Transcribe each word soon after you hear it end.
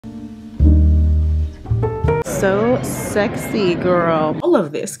so sexy, girl. All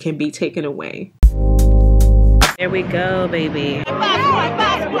of this can be taken away. There we go, baby.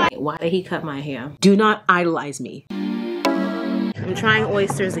 Why did he cut my hair? Do not idolize me. I'm trying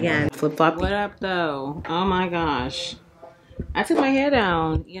oysters again. Flip flop. What up though? Oh my gosh. I took my hair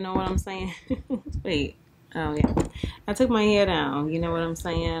down. You know what I'm saying? Wait. Oh yeah. I took my hair down. You know what I'm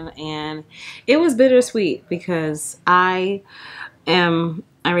saying? And it was bittersweet because I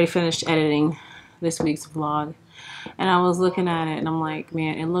already finished editing this week's vlog. And I was looking at it and I'm like,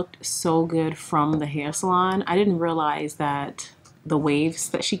 man, it looked so good from the hair salon. I didn't realize that the waves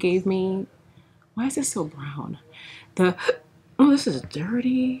that she gave me, why is this so brown? Oh, this is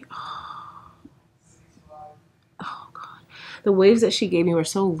dirty. Oh God. The waves that she gave me were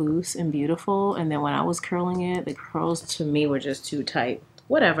so loose and beautiful. And then when I was curling it, the curls to me were just too tight.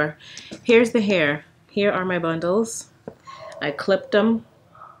 Whatever. Here's the hair. Here are my bundles. I clipped them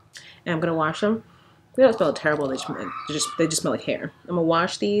and I'm gonna wash them. They don't smell terrible, they just smell like hair. I'm gonna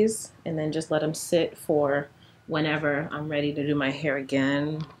wash these and then just let them sit for whenever I'm ready to do my hair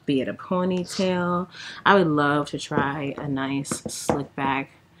again, be it a ponytail. I would love to try a nice slick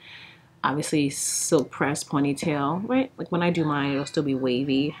back, obviously silk press ponytail, right? Like when I do mine, it'll still be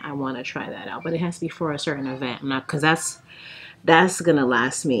wavy. I wanna try that out, but it has to be for a certain event. Cause that's gonna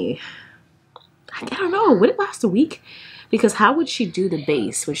last me, I don't know, would it last a week? Because how would she do the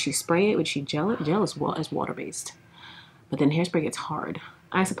base? Would she spray it? Would she gel it? Gel is water-based. But then hairspray gets hard.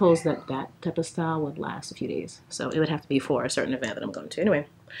 I suppose that type of style would last a few days. So it would have to be for a certain event that I'm going to. Anyway,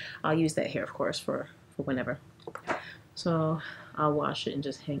 I'll use that hair, of course, for whenever. So I'll wash it and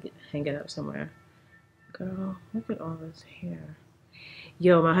just hang it up somewhere. Girl, look at all this hair.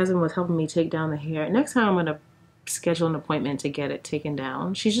 Yo, my husband was helping me take down the hair. Next time I'm going to schedule an appointment to get it taken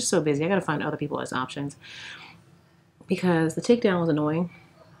down. She's just so busy. I got to find other people as options. Because the takedown was annoying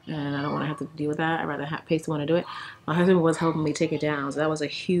and I don't want to have to deal with that. I'd rather pay someone to do it. My husband was helping me take it down, so that was a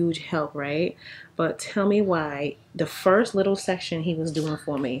huge help, right? But tell me why the first little section he was doing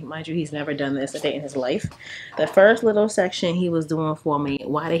for me, mind you, he's never done this a day in his life. The first little section he was doing for me,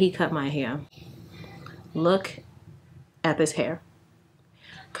 why did he cut my hair? Look at this hair.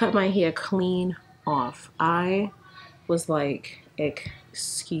 Cut my hair clean off. I was like,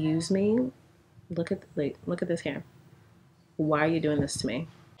 excuse me? Look at this hair. Why are you doing this to me?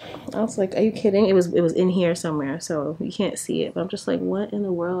 I was like, are you kidding? It was in here somewhere, so you can't see it. But I'm just like, what in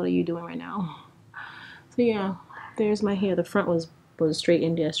the world are you doing right now? So yeah, there's my hair. The front was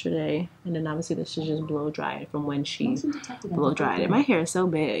straightened yesterday, and then obviously this is just blow dried from when she blow dried it. My hair is so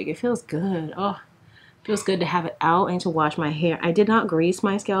big. It feels good. Oh, it feels good to have it out and to wash my hair. I did not grease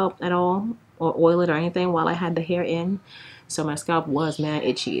my scalp at all or oil it or anything while I had the hair in. So my scalp was mad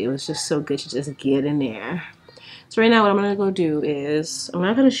itchy. It was just so good to just get in there. So right now what I'm going to go do is, I'm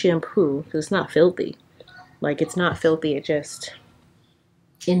not going to shampoo because it's not filthy. Like, it's not filthy. It just,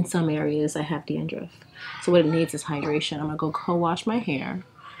 in some areas I have dandruff. So what it needs is hydration. I'm going to go co-wash my hair.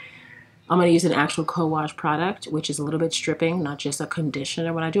 I'm going to use an actual co-wash product, which is a little bit stripping, not just a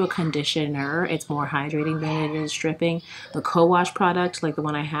conditioner. When I do a conditioner, it's more hydrating than it is stripping. The co-wash product, like the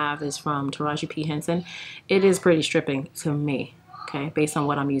one I have, is from Taraji P. Henson. It is pretty stripping to me, okay, based on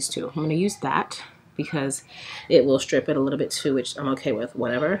what I'm used to. I'm going to use that because it will strip it a little bit too, which I'm okay with,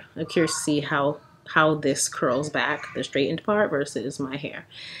 whatever. I'm curious to see how this curls back, the straightened part versus my hair.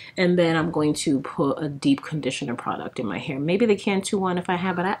 And then I'm going to put a deep conditioner product in my hair. Maybe the Cantu one if I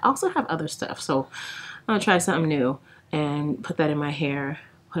have, but I also have other stuff. So I'm gonna try something new and put that in my hair,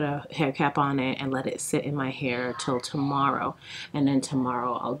 put a hair cap on it and let it sit in my hair till tomorrow. And then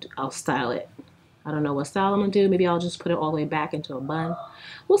tomorrow I'll style it. I don't know what style I'm gonna do. Maybe I'll just put it all the way back into a bun.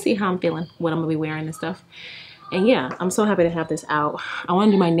 We'll see how I'm feeling, what I'm gonna be wearing and stuff. And yeah, I'm so happy to have this out. I want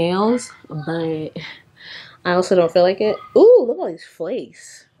to do my nails, but I also don't feel like it. Ooh, look at all these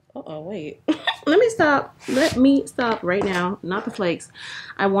flakes. Uh-oh, wait. Let me stop. Let me stop right now. Not the flakes.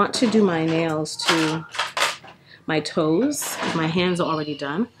 I want to do my nails to my toes. My hands are already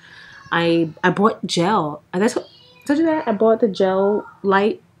done. I bought gel. I told you that? I bought the gel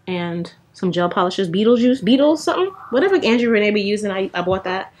light and some gel polishes. Beetles something. Whatever Andrew Renee be using, I bought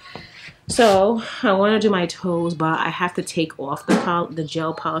that. So I want to do my toes, but I have to take off the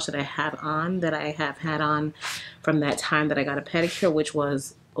gel polish that I have on, that I have had on from that time that I got a pedicure, which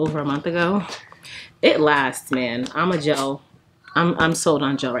was over a month ago. It lasts, man. I'm sold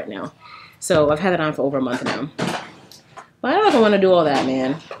on gel right now. So I've had it on for over a month now. But I don't know if I want to do all that,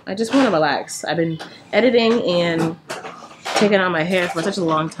 man. I just want to relax. I've been editing and taking out my hair for such a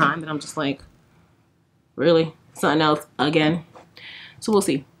long time that I'm just like, really? Something else again? So we'll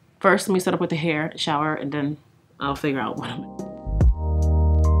see. First, let me set up with the hair, shower, and then I'll figure out what I'm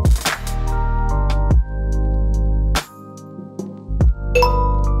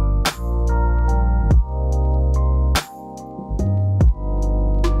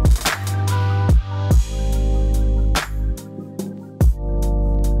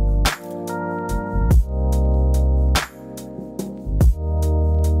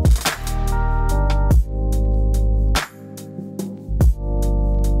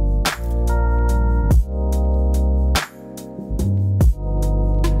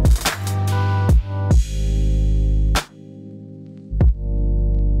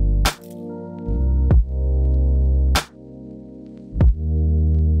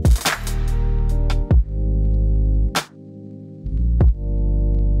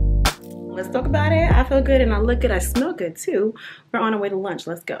Let's talk about it. I feel good and I look good. I smell good too. We're on our way to lunch.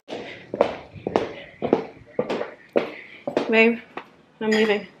 Let's go. Babe, I'm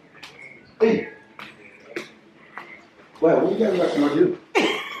leaving. Hey. Wow, what you guys got to do?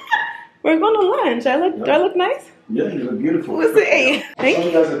 We're going to lunch. Do I look nice? Yeah, you look beautiful. What's it? Hey, thank you.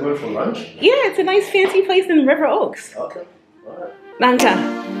 You guys are going for lunch? Yeah, it's a nice fancy place in River Oaks. Okay. All right.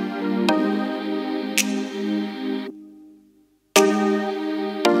 MATCHA.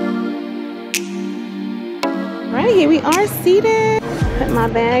 Right, here we are seated. Put my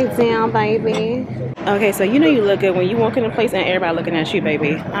bag down, baby. Okay, so you know you look good when you walk in a place and everybody looking at you,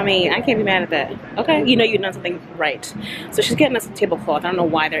 baby. I mean, I can't be mad at that. Okay, you know you've done something right. So she's getting us a tablecloth. I don't know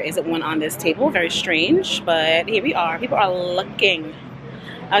why there isn't one on this table. Very strange, but here we are. People are looking.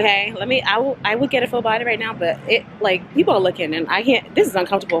 Okay, I would get a full body right now, but people are looking and I can't. This is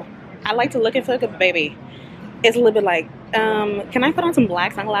uncomfortable. I like to look and feel good, baby. It's a little bit like, can I put on some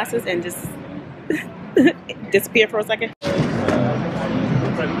black sunglasses and just disappear for a second?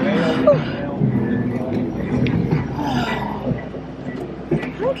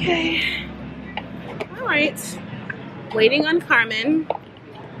 Okay. All right. Waiting on Carmen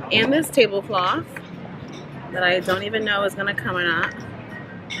and this tablecloth that I don't even know is gonna come or not.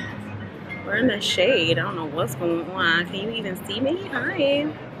 We're in the shade. I don't know what's going on. Can you even see me? Hi.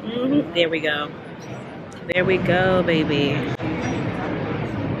 There we go. There we go, baby.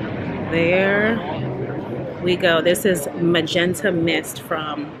 There we go. This is Magenta Mist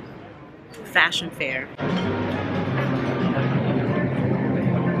from Fashion Fair.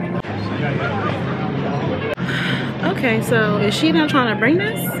 Okay, so is she not trying to bring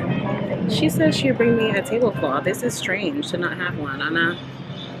this? She said she'd bring me a tablecloth. This is strange to not have one.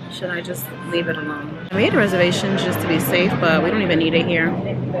 Should I just leave it alone? I made a reservation just to be safe, but we don't even need it here.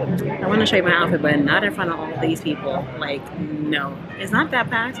 I want to show you my outfit, but not in front of all these people. Like, no. It's not that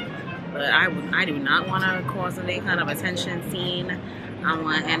packed, but I do not want to cause any kind of attention scene. I don't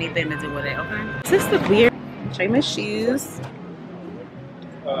want anything to do with it, okay? Is this the weird? Show you my shoes.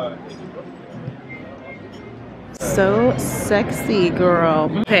 So sexy, girl.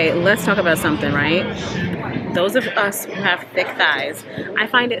 Okay, let's talk about something, right? Those of us who have thick thighs, I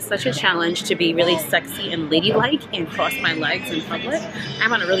find it such a challenge to be really sexy and ladylike and cross my legs in public.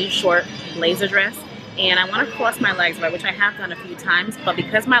 I'm on a really short blazer dress and I want to cross my legs, right, which I have done a few times, but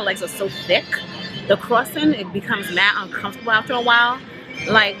because my legs are so thick, the crossing, it becomes mad uncomfortable after a while.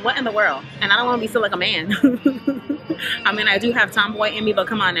 Like, what in the world? And I don't want to be still like a man. I mean, I do have tomboy in me, but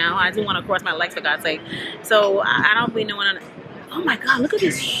come on now. I do want to cross my legs, for God's sake. So I don't be knowing. Oh my God, look at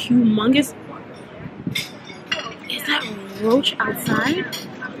this humongous. Is that roach outside?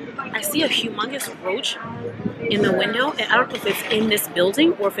 I see a humongous roach in the window. And I don't know if it's in this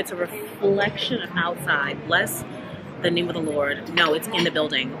building or if it's a reflection of outside. Bless the name of the Lord. No, it's in the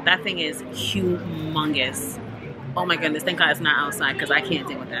building. That thing is humongous. Oh my goodness, thank God it's not outside because I can't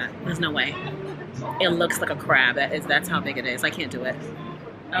deal with that. There's no way. It looks like a crab. That's how big it is. I can't do it.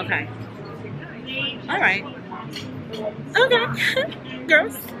 Okay. All right. Okay.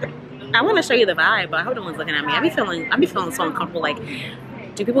 Girls. I want to show you the vibe, but I hope no one's looking at me. I be feeling so uncomfortable. Like,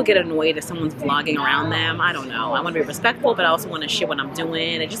 do people get annoyed if someone's vlogging around them? I don't know. I want to be respectful, but I also want to share what I'm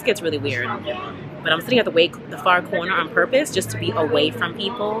doing. It just gets really weird. But I'm sitting at the far corner on purpose just to be away from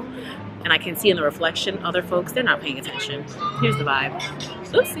people. And I can see in the reflection other folks, they're not paying attention. Here's the vibe.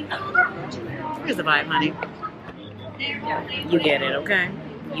 Oopsie. Here's the vibe, honey. You get it, okay?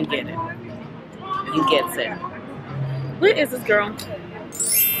 You get it. You gets it. Where is this girl?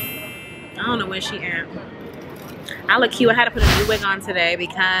 I don't know where she at. I look cute. I had to put a new wig on today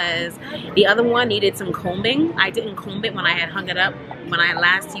because the other one needed some combing. I didn't comb it when I had hung it up when I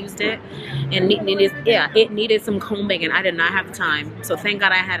last used it, and it needed some combing, and I did not have the time. So thank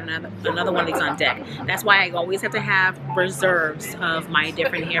God I had another one of these on deck. That's why I always have to have reserves of my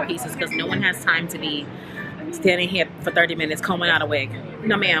different hair pieces because no one has time to be standing here for 30 minutes combing out a wig.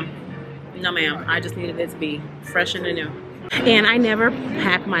 No ma'am. No ma'am. I just needed it to be fresh and new. And I never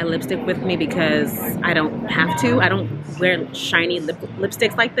pack my lipstick with me because I don't have to. I don't wear shiny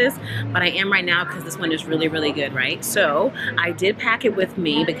lipsticks like this, but I am right now because this one is really, really good, right? So I did pack it with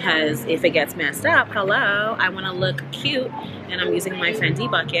me because if it gets messed up, hello, I want to look cute, and I'm using my Fendi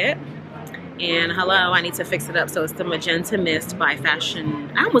Bucket. And hello, I need to fix it up. So it's the Magenta Mist by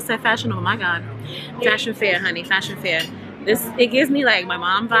Fashion. I almost said Fashion, oh my God. Fashion Fair, honey, Fashion Fair. It gives me like my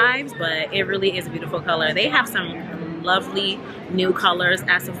mom vibes, but it really is a beautiful color. They have some lovely new colors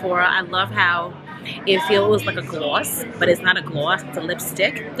at Sephora. I love how it feels like a gloss, but it's not a gloss, it's a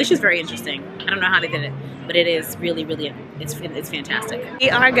lipstick, which is very interesting. I don't know how they did it, but it is really, really, it's fantastic. We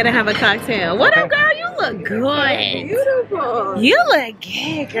are gonna have a cocktail. What up, girl? You look good. Beautiful. You look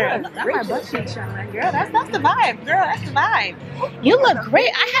good, girl. Look at my butt cheeks showing, girl. That's the vibe, girl. That's the vibe. You look great.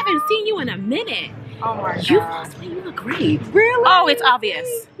 I haven't seen you in a minute. Oh my god. You lost weight. You look great. Really? Oh, it's obvious.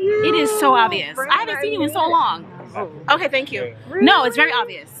 It is so obvious. I haven't seen you in so long. Okay, thank you. Really? No, it's very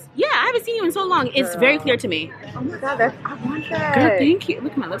obvious. Yeah, I haven't seen you in so long. It's very clear to me. Oh my god, I want that. Girl, thank you.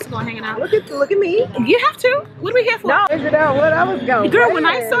 Look at my lips going hanging out. Look at me. You have to. What are we here for? No, figured out what I was going. Girl, when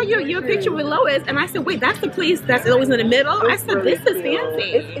I saw your picture with Lois, and I said, wait, that's the place that's always in the middle. I said, really this is cute.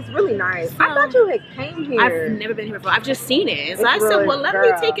 fancy. It's really nice. I thought you had came here. I've never been here before. I've just seen it. So I said, really, well, let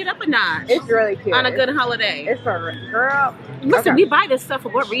girl. me take it up a notch. It's really cute. On a good holiday. It's a girl. Listen, Okay. we buy this stuff for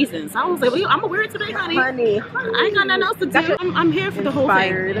what reasons? I was like, well, I'm gonna wear it today, honey. Honey. I ain't got nothing else to do. I'm here for the whole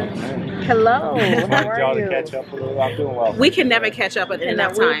thing. Hello. How are y'all you? to catch up a little. I'm doing well. We can never catch up in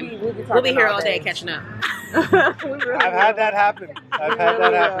enough time. We'll be here all day catching up. I've I've had that happen. I've had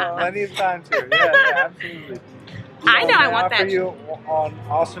that happen plenty of times here. Yeah, absolutely. I know I want offer that. you on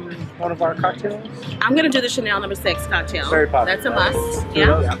awesome one of our cocktails. I'm gonna do the Chanel No. 6 cocktail. Very popular. That's a must. So Yeah.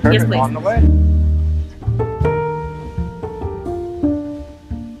 that's perfect. Yes, please. On the way.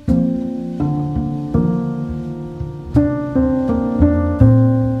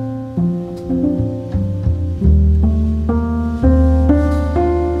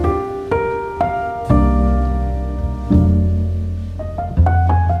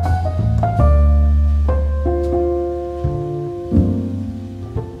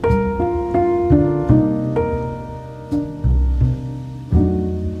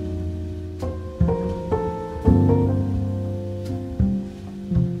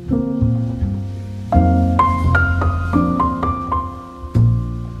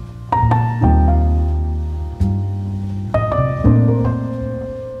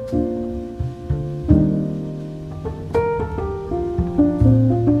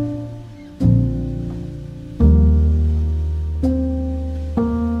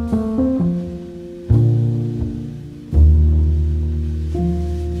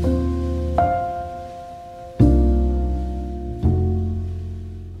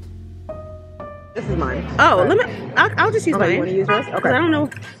 This is mine. Oh, let me. I'll just use Okay, mine. you want to use yours? 'Cause Okay. I don't know.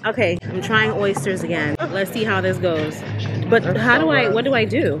 Okay, I'm trying oysters again. Let's see how this goes. But That's how so do I? good. What do I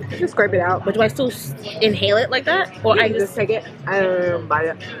do? Just scrape it out. But do I still inhale it like that, or You I can just take it and bite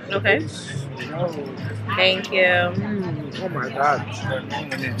it. Okay. Thank you. Oh my god.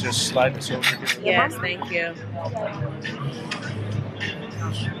 And then just slide this over here. Yes, thank you.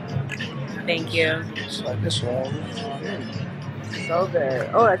 Thank you. Slide this over. So good.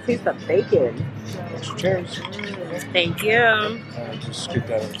 Oh, I taste the bacon. Cheers. Thank you. Just scoop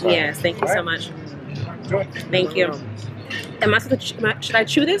that over. Yes, thank you so much. Enjoy. Thank you. Am I supposed to? Should I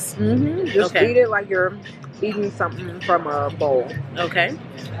chew this? Mm-hmm. Just Okay. eat it like you're eating something from a bowl. Okay.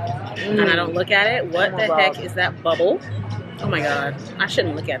 And I don't look at it. What Oh the my heck God. is that bubble? Oh my god. I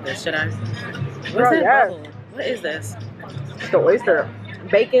shouldn't look at this, should I? What's Girl, that yes. bubble? What is this? The oyster.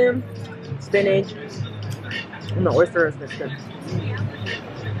 Bacon, spinach, and the oyster is mixed in.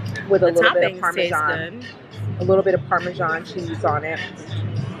 With a The little bit of toppings taste Parmesan. good. A little bit of Parmesan cheese on it.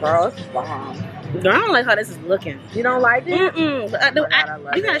 Girl, it's bomb. Girl, I don't like how this is looking. You don't like it? Mm-mm. Oh my God, I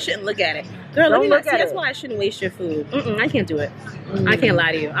love You guys it. shouldn't look at it. Girl, let Don't me not look see. at That's it. why I shouldn't waste your food. I can't do it. Mm. I can't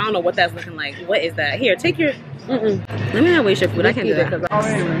lie to you. I don't know what that's looking like. What is that? Here, take your... Mm-mm. Let me not waste your food. I can't do that.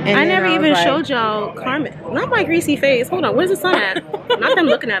 I never even showed y'all Carmen. Not my greasy face. Hold on. Where's the sun at? Not them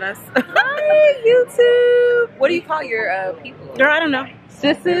looking at us. Hi, YouTube. What do you call your people? Girl, I don't know.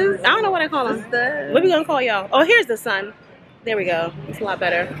 Sisters? I don't know what I call them. Sisters. What are we gonna call y'all? Oh, here's the sun. There we go. It's a lot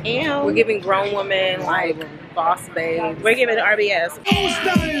better. And We're giving grown women like boss babes. we're giving it RBS.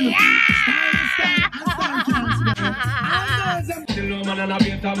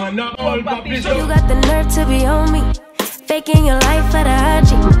 You got the nerve to be on me, faking your life for the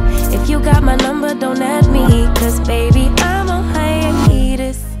IG. If you got my number, don't add me, cause baby, I'm on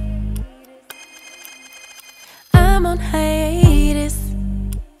hiatus. I'm on hiatus.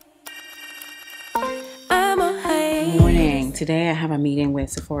 I'm on hiatus. Morning. Today I have a meeting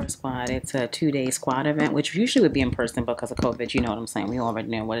with Sephora Squad. It's a 2-day squad event, which usually would be in person because of COVID. You know what I'm saying? We already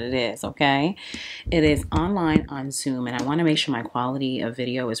know what it is, okay? It is online on Zoom, and I want to make sure my quality of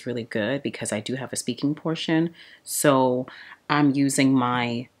video is really good because I do have a speaking portion. So I'm using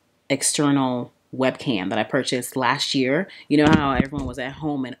my external webcam that I purchased last year. You know how everyone was at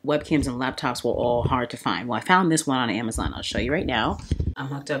home and webcams and laptops were all hard to find. Well, I found this one on Amazon. I'll show you right now. I'm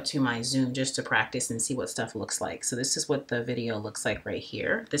hooked up to my Zoom just to practice and see what stuff looks like. So this is what the video looks like right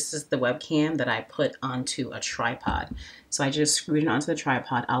here. This is the webcam that I put onto a tripod. So I just screwed it onto the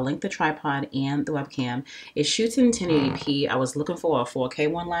tripod. I'll link the tripod and the webcam. It shoots in 1080p. I was looking for a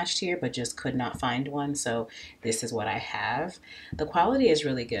 4K one last year, but just could not find one. So this is what I have. The quality is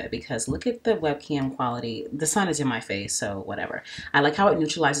really good because look at the webcam quality. The sun is in my face, so whatever. I like how it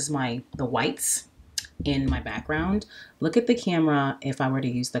neutralizes the whites in my background. Look at the camera if I were to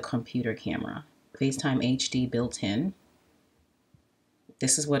use the computer camera. FaceTime HD built in.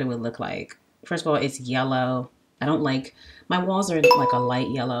 This is what it would look like. First of all, it's yellow. I don't like, my walls are like a light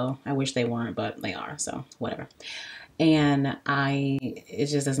yellow. I wish they weren't, but they are, so whatever. And it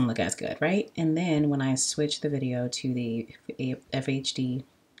just doesn't look as good, right? And then when I switch the video to the FHD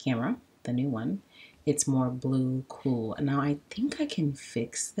camera, the new one, it's more blue cool. Now I think I can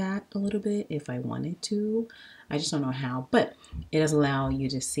fix that a little bit if I wanted to. I just don't know how, but it does allow you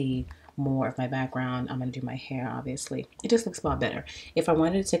to see more of my background. I'm gonna do my hair, obviously. It just looks a lot better. If I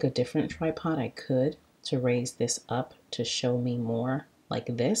wanted to take a different tripod, I could, to raise this up to show me more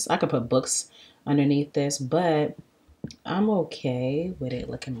like this. I could put books underneath this, but I'm okay with it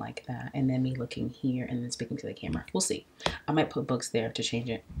looking like that. And then me looking here and then speaking to the camera. We'll see. I might put books there to change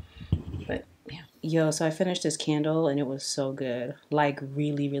it, but yeah. Yo, so I finished this candle and it was so good. Like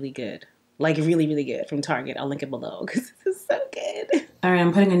really, really good. Like really, really good from Target. I'll link it below because this is so good. All right,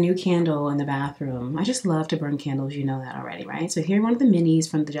 I'm putting a new candle in the bathroom. I just love to burn candles. You know that already, right? So here's one of the minis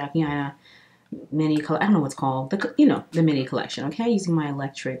from the Jackie Aina mini, I don't know what's called. The mini collection, okay? Using my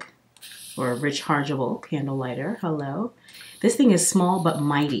electric or rechargeable candle lighter. Hello. This thing is small but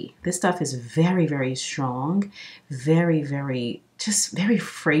mighty. This stuff is very, very strong. Very, very, just very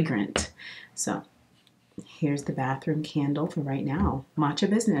fragrant. So here's the bathroom candle for right now. Matcha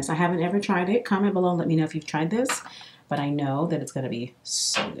business. I haven't ever tried it. Comment below and let me know if you've tried this. But I know that it's going to be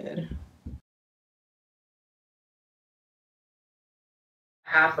so good.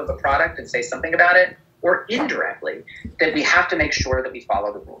 Half of a product and say something about it, or indirectly, then we have to make sure that we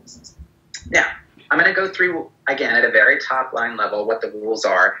follow the rules. Now, I'm going to go through, again, at a very top line level, what the rules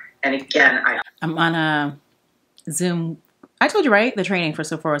are. And again, I'm on a Zoom. I told you, right? The training for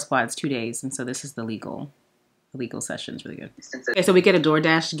Sephora Squad's 2 days. And so this is the legal session. It's really good. Okay, so we get a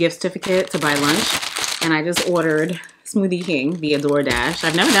DoorDash gift certificate to buy lunch. And I just ordered Smoothie King via DoorDash.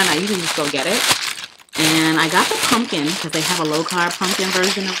 I've never done that. I usually just go get it. And I got the pumpkin because they have a low-carb pumpkin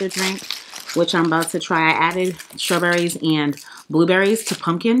version of the drink, which I'm about to try. I added strawberries and blueberries to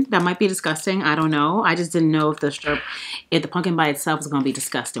pumpkin. That might be disgusting. I don't know. I just didn't know if the pumpkin by itself was going to be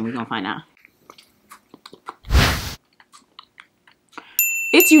disgusting. We're going to find out.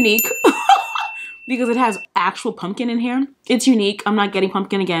 It's unique because it has actual pumpkin in here. It's unique. I'm not getting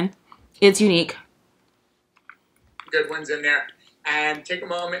pumpkin again. It's unique. Good ones in there. And take a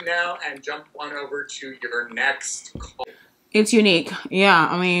moment now and jump on over to your next call. It's unique. Yeah,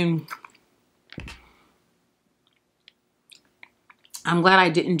 I mean, I'm glad I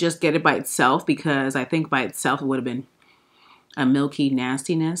didn't just get it by itself because I think by itself it would have been a milky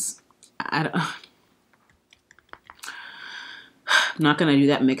nastiness. I'm not going to do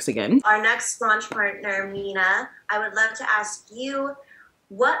that mix again. Our next launch partner, Mena, I would love to ask you,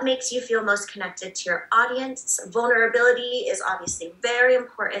 what makes you feel most connected to your audience? Vulnerability is obviously very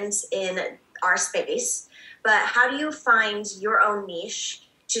important in our space, but how do you find your own niche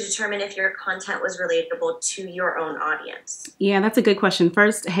to determine if your content was relatable to your own audience? Yeah, that's a good question.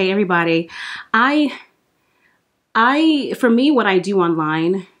 First, hey everybody. For me, what I do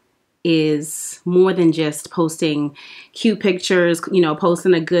online is more than just posting cute pictures, you know,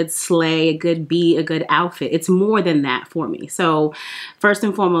 posting a good sleigh, a good beat, a good outfit. It's more than that for me. So first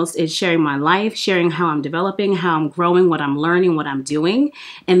and foremost is sharing my life, sharing how I'm developing, how I'm growing, what I'm learning, what I'm doing.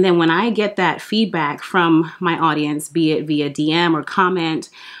 And then when I get that feedback from my audience, be it via DM or comment,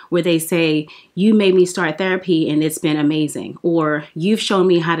 where they say, you made me start therapy and it's been amazing. Or you've shown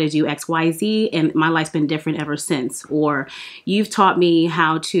me how to do XYZ and my life's been different ever since. Or you've taught me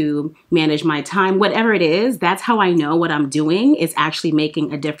how to manage my time. Whatever it is, that's how I know what I'm doing is actually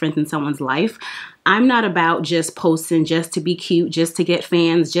making a difference in someone's life. I'm not about just posting just to be cute, just to get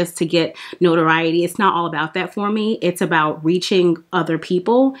fans, just to get notoriety. It's not all about that for me. It's about reaching other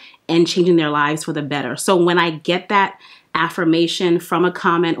people and changing their lives for the better. So when I get that affirmation from a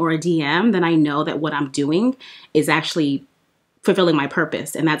comment or a DM, then I know that what I'm doing is actually fulfilling my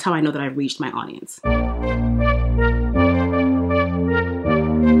purpose. And that's how I know that I've reached my audience.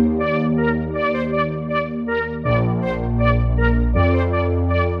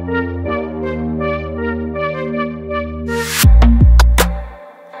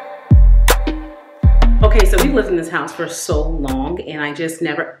 Okay, so we've lived in this house house for so long and I just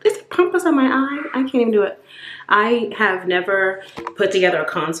never, is it pampas on my eye? I can't even do it. I have never put together a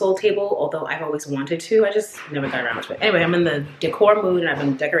console table, although I've always wanted to. I just never got around to it. Anyway, I'm in the decor mood and I've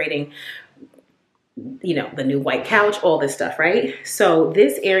been decorating, you know, the new white couch, all this stuff, right? So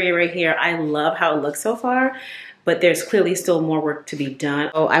this area right here, I love how it looks so far, but there's clearly still more work to be done.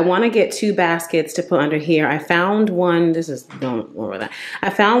 Oh, I want to get 2 baskets to put under here. I found one, don't worry about that.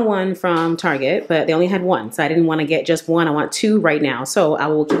 I found one from Target, but they only had 1, so I didn't want to get just 1. I want 2 right now. So I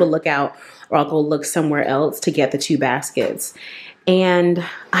will keep a lookout, or I'll go look somewhere else to get the 2 baskets. And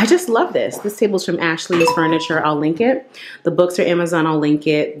I just love this. This table's from Ashley's Furniture. I'll link it. The books are Amazon. I'll link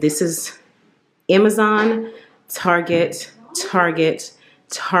it. This is Amazon, Target, Target,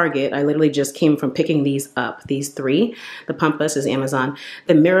 Target. I literally just came from picking these up, these 3. The pampas is Amazon.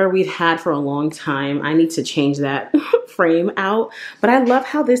 The mirror we've had for a long time. I need to change that frame out, but I love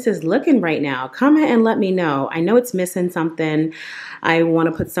how this is looking right now. Comment and let me know. I know it's missing something. I want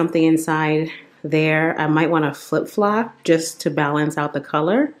to put something inside there. I might want to flip-flop just to balance out the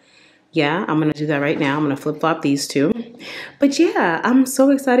color. Yeah, I'm going to do that right now. I'm going to flip-flop these 2. But yeah, I'm so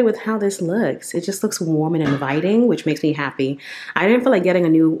excited with how this looks. It just looks warm and inviting, which makes me happy. I didn't feel like getting a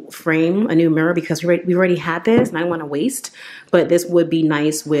new frame, a new mirror, because we already had this and I don't want to waste. But this would be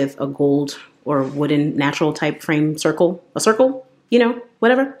nice with a gold or wooden natural type frame circle, you know,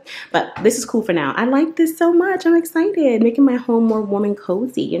 whatever. But this is cool for now. I like this so much. I'm excited. Making my home more warm and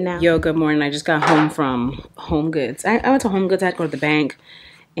cozy, you know. Yo, good morning. I just got home from Home Goods. I went to Home Goods. I had to go to the bank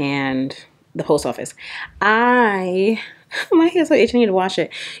and the post office. My hair's so itchy, I need to wash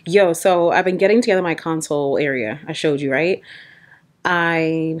it. Yo, so I've been getting together my console area. I showed you, right?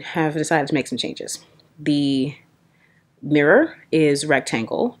 I have decided to make some changes. The mirror is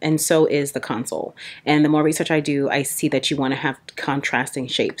rectangle and so is the console. And the more research I do, I see that you want to have contrasting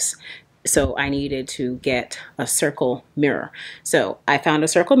shapes. So I needed to get a circle mirror. So I found a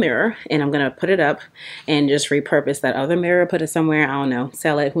circle mirror and I'm going to put it up and just repurpose that other mirror, put it somewhere, I don't know,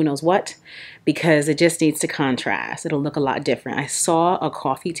 sell it, who knows what, because it just needs to contrast. It'll look a lot different. I saw a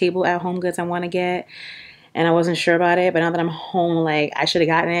coffee table at Home Goods I want to get and I wasn't sure about it, but now that I'm home, like I should have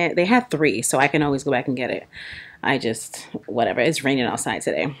gotten it. They had 3, so I can always go back and get it. I just, whatever, it's raining outside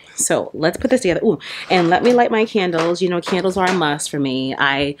today. So let's put this together. Ooh, and let me light my candles. You know, candles are a must for me.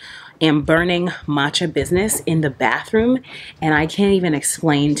 I am burning matcha business in the bathroom and I can't even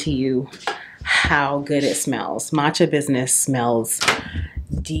explain to you how good it smells. Matcha business smells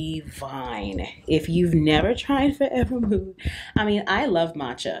divine. If you've never tried Forever Mood, I mean, I love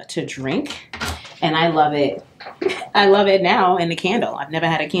matcha to drink and I love it. I love it now in the candle. I've never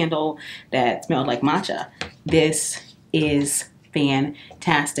had a candle that smelled like matcha. This is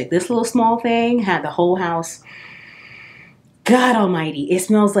fantastic. This little small thing had the whole house. God almighty, it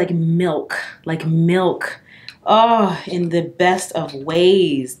smells like milk, like milk. Oh, in the best of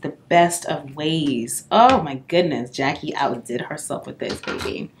ways, the best of ways. Oh my goodness, Jackie outdid herself with this,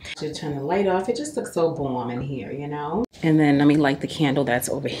 baby. Just turn the light off. It just looks so warm in here, you know? And then let me light the candle that's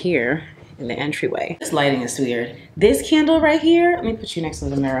over here in the entryway. This lighting is weird. This candle right here, let me put you next to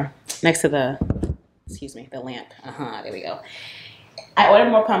the mirror, next to the, excuse me, the lamp. There we go. I ordered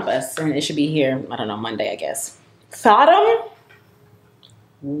more pampas and it should be here, I don't know, Monday, I guess. Thought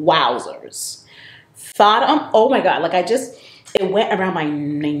wowzers. Thought oh my God, like it went around my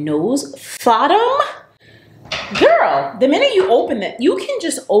nose. Thought girl, the minute you open it, you can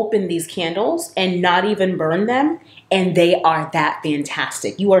just open these candles and not even burn them. And they are that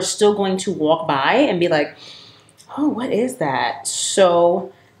fantastic. You are still going to walk by and be like, oh, what is that?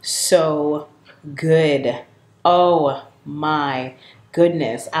 So good. Oh my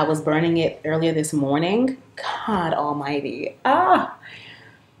goodness. I was burning it earlier this morning. God almighty.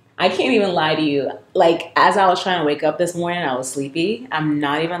 I can't even lie to you. Like, as I was trying to wake up this morning, I was sleepy. I'm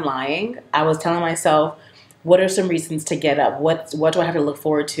not even lying. I was telling myself, what are some reasons to get up? What do I have to look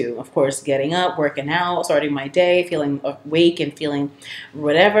forward to? Of course, getting up, working out, starting my day, feeling awake and feeling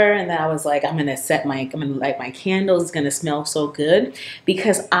whatever. And then I was like, I'm gonna light my candles. It's gonna smell so good,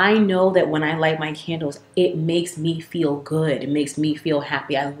 because I know that when I light my candles, it makes me feel good. It makes me feel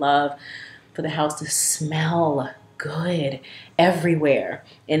happy. I love for the house to smell good everywhere.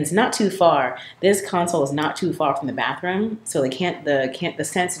 And it's not too far. This console is not too far from the bathroom, so the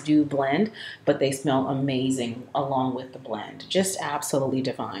scents do blend, but they smell amazing along with the blend. Just absolutely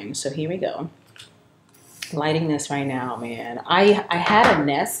divine. So here we go. Lighting this right now, man. I had a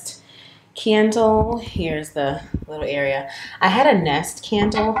Nest candle. Here's the little area. I had a Nest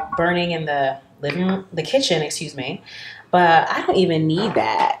candle burning in the kitchen, excuse me, but I don't even need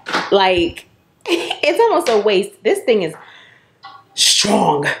that. Like, it's almost a waste. This thing is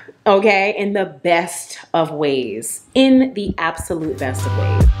strong, okay, in the best of ways, in the absolute best of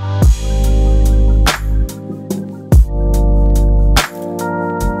ways.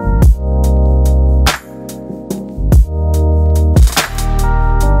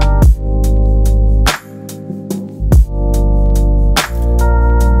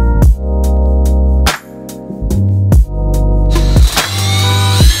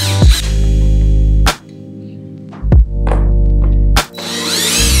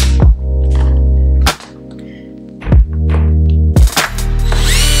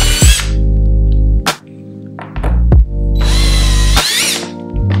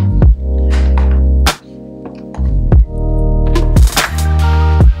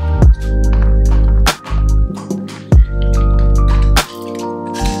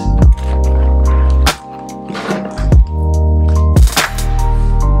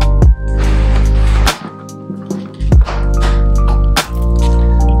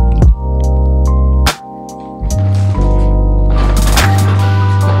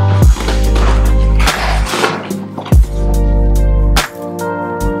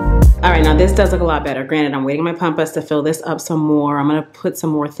 This does look a lot better. Granted, I'm waiting my pampas to fill this up some more. I'm gonna put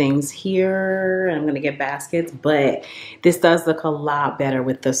some more things here and I'm gonna get baskets, but this does look a lot better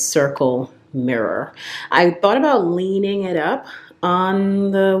with the circle mirror. I thought about leaning it up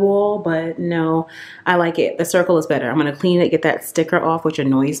on the wall, but no, I like it. The circle is better. I'm gonna clean it, get that sticker off, which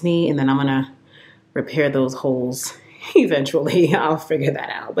annoys me, and then I'm gonna repair those holes eventually. I'll figure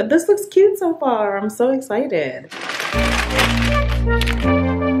that out. But this looks cute so far. I'm so excited.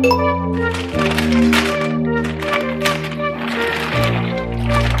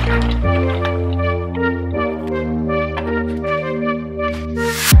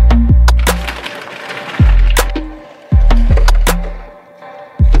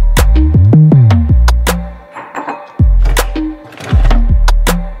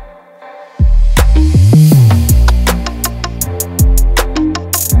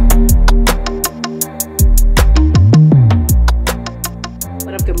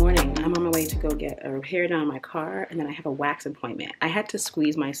 Hair down my car, and then I have a wax appointment. I had to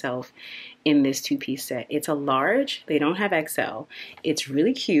squeeze myself in this two-piece set. It's a large. They don't have XL. It's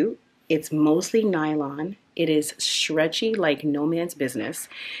really cute. It's mostly nylon. It is stretchy like no man's business.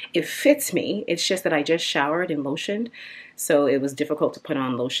 It fits me. It's just that I just showered and lotioned, so it was difficult to put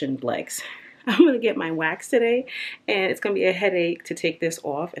on lotioned legs. I'm gonna get my wax today, and it's gonna be a headache to take this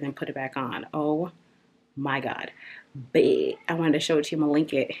off and then put it back on. Oh my God. But I wanted to show it to you. I'm gonna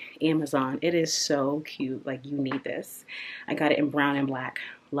link it. Amazon. It is so cute. Like, you need this. I got it in brown and black.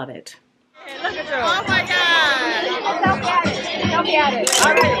 Love it. Hey, look at her. Oh my God. Help me at it.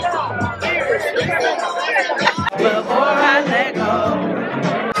 All right. Before I let go.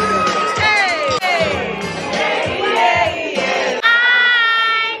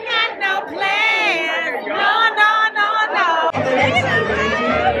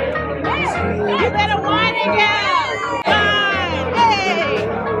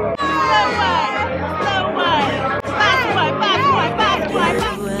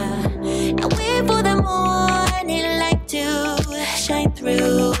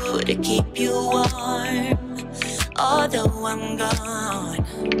 To keep you warm, although I'm gone.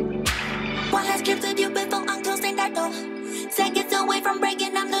 What has gifted you before I'm closing that door? Seconds away from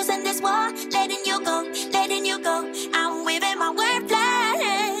breaking, I'm losing this war. Letting you go, letting you go. I'm waving my word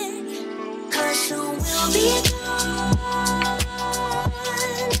flag. Cause soon we'll be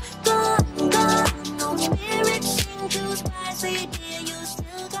gone, gone. No spirit sing to spicy, dear, you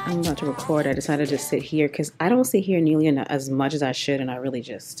still got. I'm about to record. I decided to sit here because I don't sit here nearly as much as I should, and I really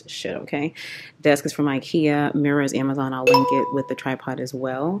just should, okay? Desk is from IKEA. Mirror is Amazon. I'll link it with the tripod as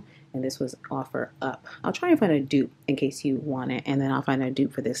well. And this was offer up. I'll try and find a dupe in case you want it, and then I'll find a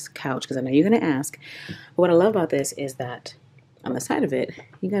dupe for this couch because I know you're going to ask. But what I love about this is that on the side of it,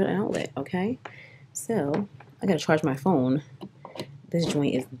 you got an outlet, okay? So I got to charge my phone. This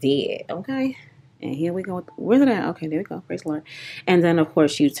joint is dead, okay? And here we go. Where's it at? Okay, there we go. Praise the Lord. And then, of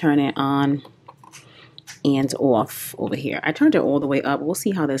course, you turn it on and off over here. I turned it all the way up. We'll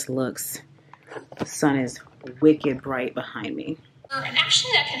see how this looks. The sun is wicked bright behind me. And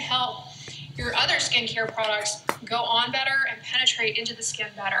actually, that can help your other skincare products go on better and penetrate into the skin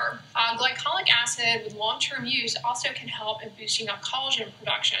better. Glycolic acid with long-term use also can help in boosting up collagen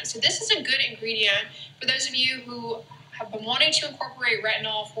production. So this is a good ingredient for those of you who have been wanting to incorporate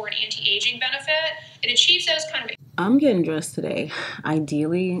retinol for an anti-aging benefit. It achieves those kind of... I'm getting dressed today.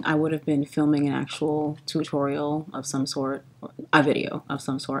 Ideally, I would have been filming an actual tutorial of some sort, a video of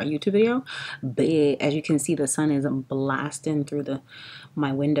some sort, a YouTube video. But as you can see, the sun is blasting through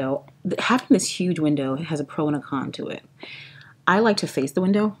my window. Having this huge window has a pro and a con to it. I like to face the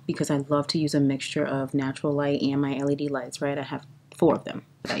window because I love to use a mixture of natural light and my LED lights, right? I have 4 of them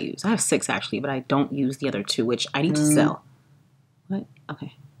that I use. I have 6 actually, but I don't use the other 2, which I need to sell. What?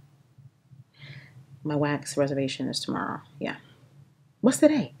 Okay. My wax reservation is tomorrow. Yeah. What's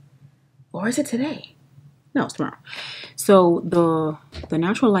today? Or is it today? No, it's tomorrow. So the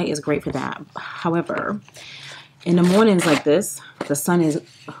natural light is great for that. However, in the mornings like this, the sun is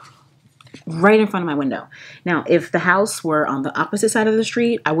right in front of my window. Now, if the house were on the opposite side of the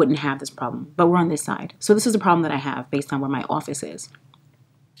street, I wouldn't have this problem, but we're on this side. So this is the problem that I have based on where my office is.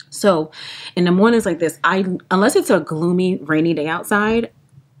 So in the mornings like this, unless it's a gloomy, rainy day outside,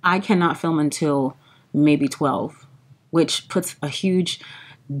 I cannot film until maybe 12, which puts a huge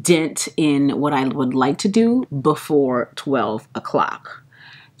dent in what I would like to do before 12 o'clock.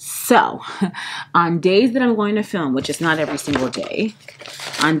 So on days that I'm going to film, which is not every single day,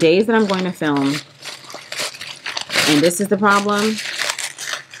 on days that I'm going to film, and this is the problem,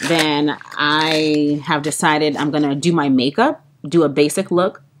 then I have decided I'm going to do my makeup, do a basic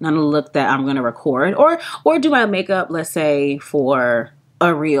look, not a look that I'm going to record, or do my makeup, let's say, for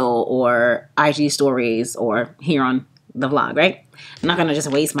a reel or IG stories or here on the vlog, right? I'm not going to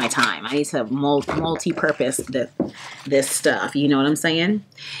just waste my time. I need to multi-purpose this stuff. You know what I'm saying?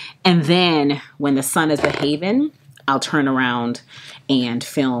 And then when the sun is behaving, I'll turn around and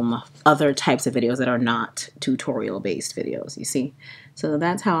film other types of videos that are not tutorial-based videos, you see? So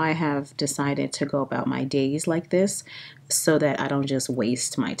that's how I have decided to go about my days like this so that I don't just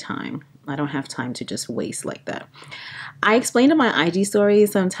waste my time. I don't have time to just waste like that. I explained in my IG story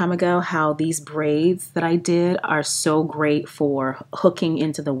some time ago how these braids that I did are so great for hooking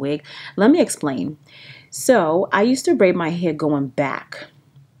into the wig. Let me explain. So I used to braid my hair going back.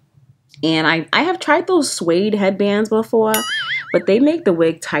 And I have tried those suede headbands before, but they make the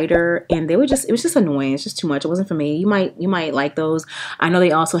wig tighter and it was just annoying. It's just too much. It wasn't for me. You might like those. I know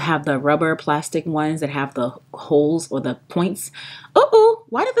they also have the rubber plastic ones that have the holes or the points. Uh-oh,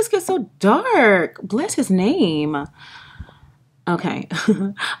 why did this get so dark? Bless his name. Okay.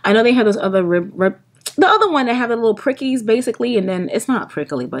 I know they have those other the other one that have the little prickies basically, and then it's not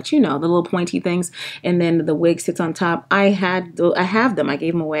prickly, but you know, the little pointy things, and then the wig sits on top. I have them. I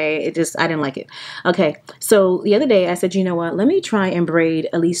gave them away. I didn't like it. Okay, so the other day I said, you know what, let me try and braid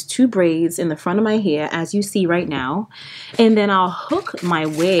at least 2 braids in the front of my hair as you see right now, and then I'll hook my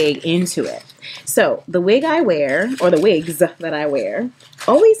wig into it. So the wig I wear, or the wigs that I wear,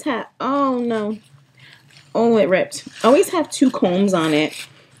 always have, oh no, oh it ripped, always have 2 combs on it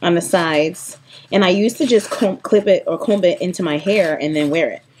on the sides. And I used to just clip it or comb it into my hair and then wear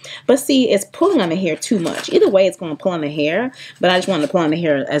it. But see, it's pulling on the hair too much. Either way, it's going to pull on the hair. But I just want to pull on the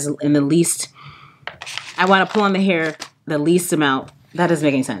hair as in the least. I want to pull on the hair the least amount. That doesn't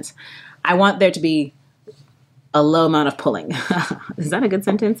make any sense. I want there to be a low amount of pulling. Is that a good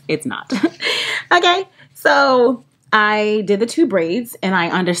sentence? It's not. Okay, so I did the 2 braids, and I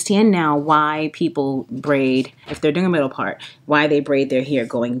understand now why people braid, if they're doing a middle part, why they braid their hair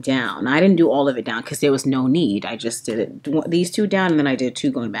going down. I didn't do all of it down because there was no need. I just did it, these 2 down, and then I did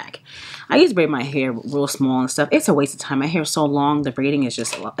 2 going back. I used to braid my hair real small and stuff. It's a waste of time. My hair is so long. The braiding is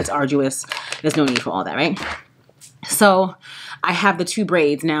just, it's arduous. There's no need for all that, right? So I have the 2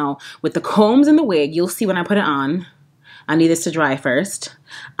 braids. Now, with the combs and the wig, you'll see when I put it on. I need this to dry first.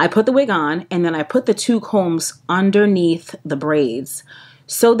 I put the wig on, and then I put the 2 combs underneath the braids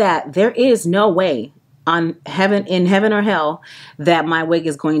so that there is no way in heaven or hell that my wig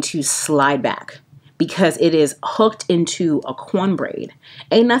is going to slide back because it is hooked into a corn braid.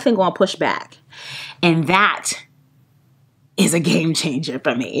 Ain't nothing going to push back. And that is a game changer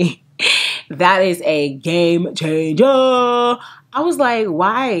for me. That is a game changer. I was like,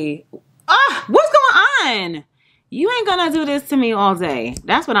 why? What's going on? You ain't gonna do this to me all day.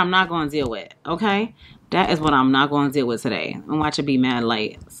 That's what I'm not gonna deal with, okay? That is what I'm not gonna deal with today. I'm watching Be Mad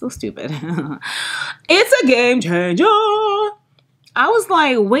Light. So stupid. It's a game changer. I was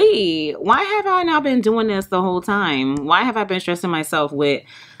like, wait, why have I not been doing this the whole time? Why have I been stressing myself with...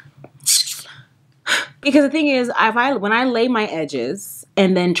 Because the thing is, when I lay my edges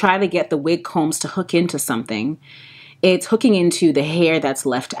and then try to get the wig combs to hook into something, it's hooking into the hair that's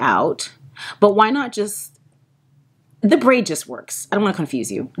left out. But why not just... The braid just works. I don't want to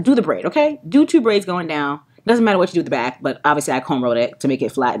confuse you. Do the braid, okay? Do 2 braids going down. Doesn't matter what you do with the back, but obviously I comb rolled it to make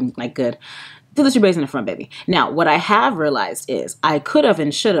it flat and like good. do the braids in the front, baby. Now, what I have realized is I could have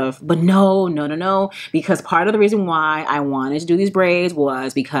and should have, but no, because part of the reason why I wanted to do these braids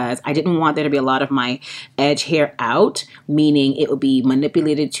was because I didn't want there to be a lot of my edge hair out, meaning it would be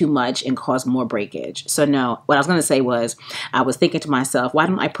manipulated too much and cause more breakage. So no, what I was going to say was I was thinking to myself, why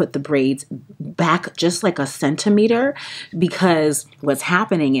don't I put the braids back just like a centimeter? Because what's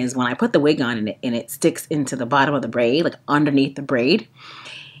happening is when I put the wig on and it sticks into the bottom of the braid, like underneath the braid,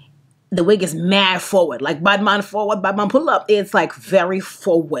 the wig is mad forward, like Batman forward, Batman pull up. It's like very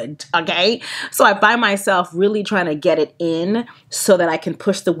forward, okay? So I find myself really trying to get it in so that I can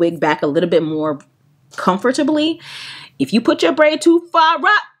push the wig back a little bit more comfortably. If you put your braid too far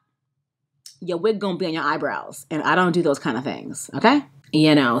up, your wig gonna be on your eyebrows. And I don't do those kind of things, okay?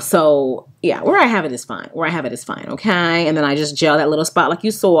 You know, so yeah, where I have it is fine. Where I have it is fine, okay? And then I just gel that little spot like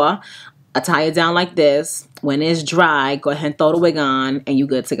you saw. I tie it down like this. When it's dry, go ahead and throw the wig on and you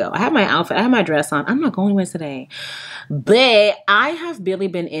good to go. I have my outfit, I have my dress on. I'm not going anywhere today. But I have really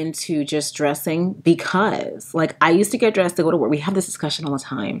been into just dressing because, like, I used to get dressed to go to work. We have this discussion all the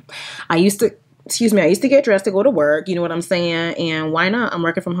time. I used to get dressed to go to work. You know what I'm saying? And why not? I'm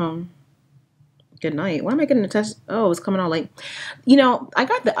working from home. Good night. Why am I getting a text? Oh, it's coming on late. You know, I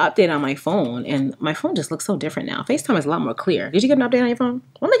got the update on my phone, and my phone just looks so different now. FaceTime is a lot more clear. Did you get an update on your phone?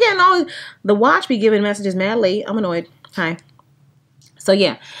 Why am I getting all the watch be giving messages mad late? I'm annoyed. Hi. So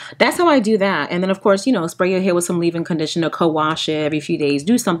yeah, that's how I do that. And then of course, you know, spray your hair with some leave-in conditioner, co-wash it every few days.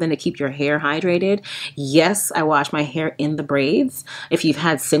 Do something to keep your hair hydrated. Yes, I wash my hair in the braids. If you've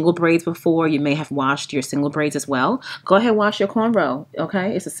had single braids before, you may have washed your single braids as well. Go ahead and wash your cornrow,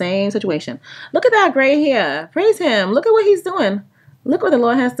 okay? It's the same situation. Look at that gray hair. Praise him. Look at what he's doing. Look what the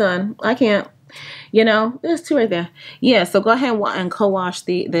Lord has done. I can't. You know, there's two right there. Yeah, so go ahead and co-wash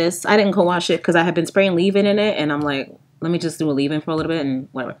this. I didn't co-wash it because I had been spraying leave-in in it, and I'm like, let me just do a leave-in for a little bit and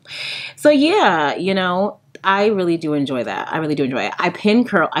whatever. So yeah, you know, I really do enjoy that. I really do enjoy it. I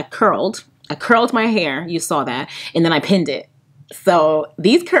curled my hair. You saw that. And then I pinned it. So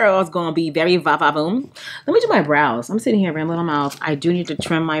these curls going to be very va-va-boom. Let me do my brows. I'm sitting here rambling on my mouth. I do need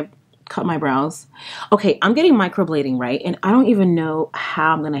to cut my brows. Okay, I'm getting microblading, right? And I don't even know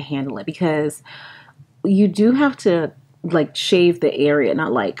how I'm going to handle it because you do have to like shave the area,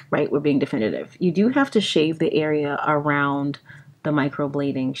 not like, right? We're being definitive. You do have to shave the area around the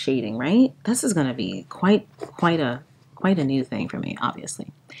microblading shading, right? This is going to be quite a new thing for me,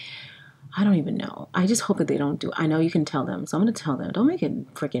 obviously. I don't even know. I just hope that they don't do, I know you can tell them, so I'm going to tell them, don't make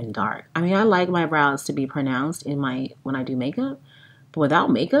it freaking dark. I mean, I like my brows to be pronounced when I do makeup, but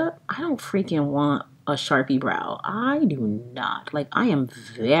without makeup, I don't freaking want a Sharpie brow. I do not. Like, I am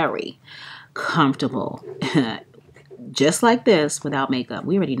very comfortable just like this without makeup.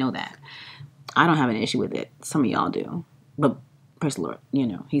 We already know that. I don't have an issue with it. Some of y'all do. But praise the Lord, you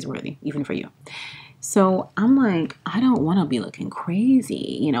know, he's worthy, even for you. So I'm like, I don't want to be looking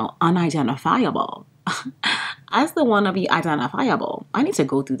crazy, you know, unidentifiable. I still want to be identifiable. I need to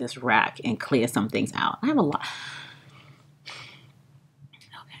go through this rack and clear some things out. I have a lot.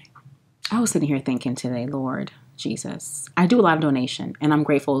 Okay. I was sitting here thinking today, Lord Jesus, I do a lot of donation and I'm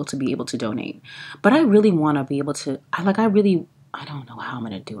grateful to be able to donate, but I really want to be able to, I don't know how I'm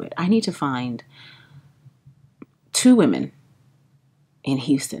going to do it. I need to find 2 women in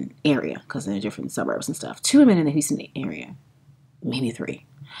Houston area because they're different suburbs and stuff. 2 women in the Houston area, maybe 3.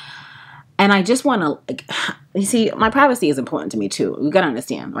 And I just want to, like, you see, my privacy is important to me too. You gotta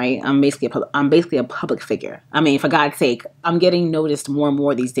understand, right? I'm basically a public figure. I mean, for God's sake, I'm getting noticed more and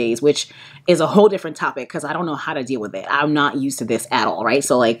more these days, which is a whole different topic because I don't know how to deal with it. I'm not used to this at all, right?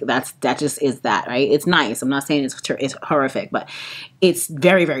 So like that just is that, right? It's nice. I'm not saying it's horrific, but it's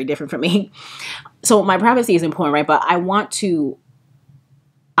very, very different for me. So my privacy is important, right? But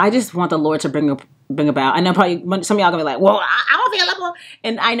I just want the Lord to bring about. I know probably some of y'all gonna be like, well, I don't think I love them.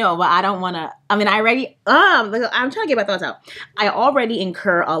 And I know, but I don't want to. I mean, I'm trying to get my thoughts out. I already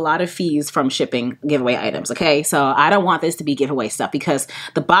incur a lot of fees from shipping giveaway items. Okay, so I don't want this to be giveaway stuff because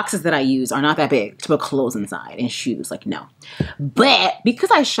the boxes that I use are not that big to put clothes inside and shoes. Like, no. But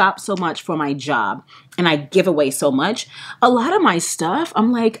because I shop so much for my job and I give away so much, a lot of my stuff,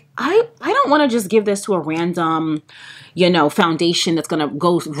 I'm like, I don't want to just give this to a random, you know, foundation that's going to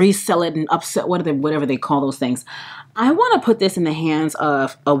go resell it and upset whatever they call those things. I want to put this in the hands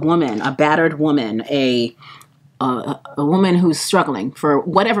of a woman, a battered woman, a woman who's struggling for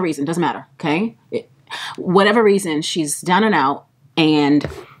whatever reason. Doesn't matter, okay? Whatever reason, she's down and out, and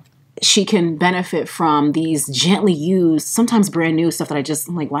she can benefit from these gently used, sometimes brand new stuff that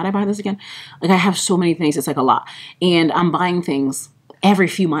I'm like, why did I buy this again? Like, I have so many things. It's like a lot. And I'm buying things every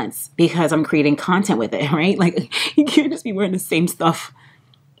few months because I'm creating content with it, right? Like, you can't just be wearing the same stuff.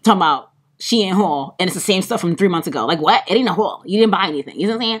 Talking about Shein haul and it's the same stuff from 3 months ago. Like what? It ain't a haul. You didn't buy anything. You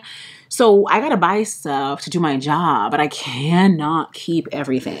know what I'm saying? So I gotta buy stuff to do my job, but I cannot keep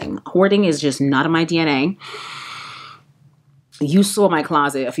everything. Hoarding is just not in my DNA. You saw my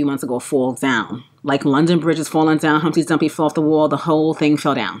closet a few months ago fall down. Like London Bridge is falling down. Humpty Dumpty fell off the wall. The whole thing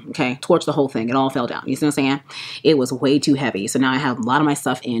fell down. Okay. Torch the whole thing. It all fell down. You see what I'm saying? It was way too heavy. So now I have a lot of my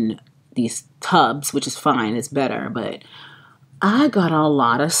stuff in these tubs, which is fine. It's better. But I got a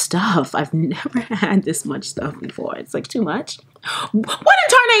lot of stuff. I've never had this much stuff before. It's like too much. What in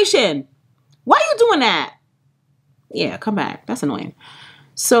tarnation? Why are you doing that? Yeah, come back. That's annoying.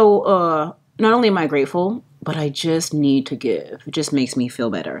 So not only am I grateful, but I just need to give. It just makes me feel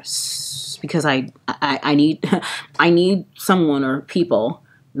better because I need someone or people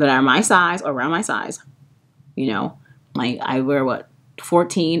that are my size or around my size. You know, like I wear what,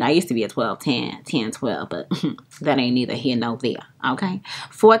 14. I used to be a 12, 10, 12, but that ain't neither here nor there. Okay,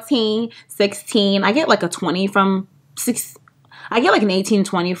 14, 16. I get like a 20 from 6. I get like an 18,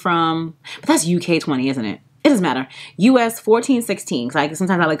 20 from, but that's UK 20, isn't it? It doesn't matter. US 14, 16. Like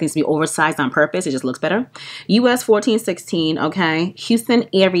sometimes I like things to be oversized on purpose. It just looks better. US 14, 16. Okay. Houston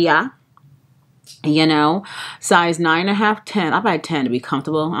area. You know, size 9.5, 10. I buy 10 to be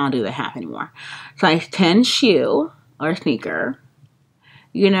comfortable. I don't do the half anymore. Size 10 shoe or sneaker.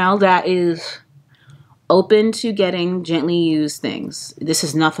 You know, that is open to getting gently used things. This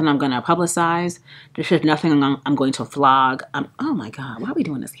is nothing I'm going to publicize. This is nothing I'm going to vlog. Oh my God, why are we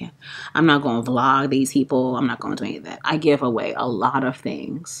doing this again? I'm not going to vlog these people. I'm not going to do any of that. I give away a lot of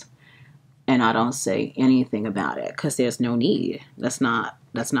things and I don't say anything about it because there's no need. That's not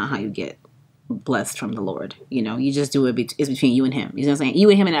how you get blessed from the Lord. You know, you just do it. It's between you and him. You know what I'm saying? You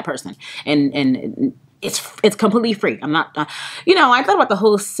and him and that person. And it's completely free. I'm not, you know, I thought about the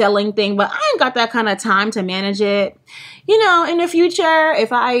whole selling thing, but I ain't got that kind of time to manage it. You know, in the future, if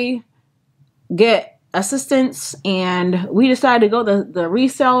I get assistance and we decide to go the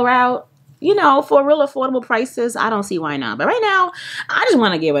resale route, you know, for real affordable prices, I don't see why not. But right now, I just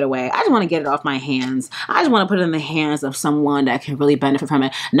want to give it away. I just want to get it off my hands. I just want to put it in the hands of someone that can really benefit from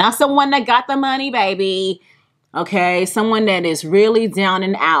it. Not someone that got the money, baby. Okay? Someone that is really down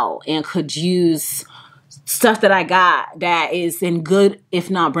and out and could use stuff that I got that is in good, if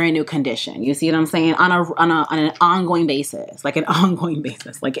not brand new condition. You see what I'm saying? On an ongoing basis, like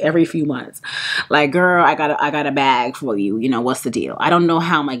every few months. Like, girl, I got a bag for you. You know, what's the deal? I don't know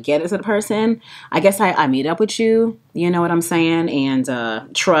how I'm gonna get it to the person. I guess I meet up with you. You know what I'm saying?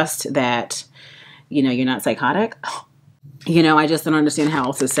 And trust that, you know, you're not psychotic. You know, I just don't understand how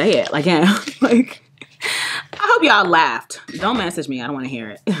else to say it. Like, yeah, like, I hope y'all laughed. Don't message me. I don't want to hear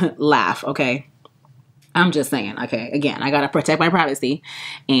it. Laugh, okay? I'm just saying, okay, again, I got to protect my privacy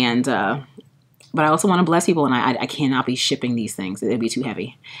and, but I also want to bless people and I cannot be shipping these things. It'd be too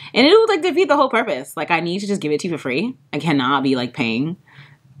heavy and it would like defeat the whole purpose. Like I need to just give it to you for free. I cannot be like paying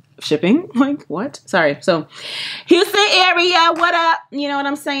shipping. Like what? Sorry. So Houston area, what up? You know what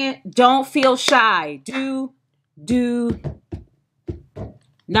I'm saying? Don't feel shy. Do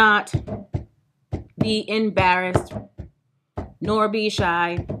not be embarrassed nor be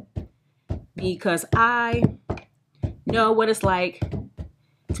shy. Because I know what it's like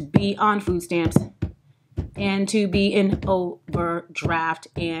to be on food stamps and to be in overdraft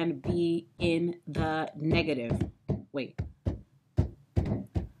and be in the negative. Wait.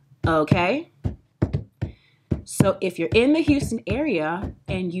 Okay. So if you're in the Houston area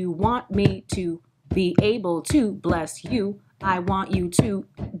and you want me to be able to bless you, I want you to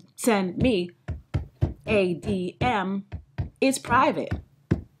send me a DM. It's private.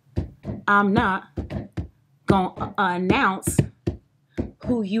 I'm not going to announce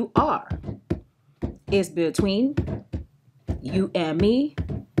who you are. It's between you and me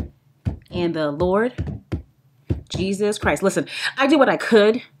and the Lord Jesus Christ. Listen, I did what I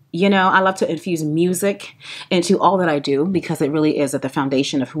could. You know, I love to infuse music into all that I do because it really is at the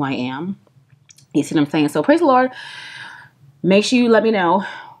foundation of who I am. You see what I'm saying? So praise the Lord. Make sure you let me know.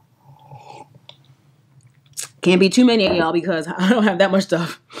 Can't be too many of y'all because I don't have that much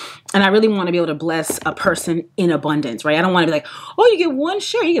stuff. And I really want to be able to bless a person in abundance, right? I don't want to be like, oh, you get one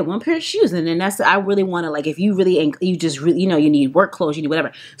shirt, you get one pair of shoes. And then I really want to, like, if you really, you just really, you know, you need work clothes, you need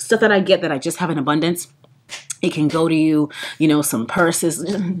whatever. Stuff that I get that I just have in abundance. It can go to you, you know, some purses.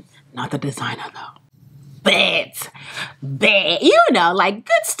 Not the designer, though. Beds. You know, like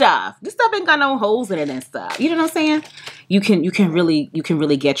good stuff. This stuff ain't got no holes in it and stuff. You know what I'm saying? You can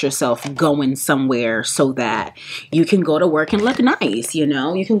really get yourself going somewhere so that you can go to work and look nice, you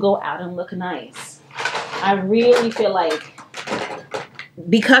know? You can go out and look nice. I really feel like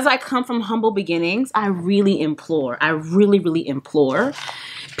because I come from humble beginnings, I really implore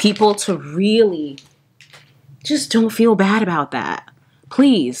people to really just don't feel bad about that.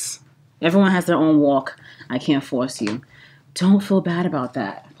 Please. Everyone has their own walk. I can't force you. Don't feel bad about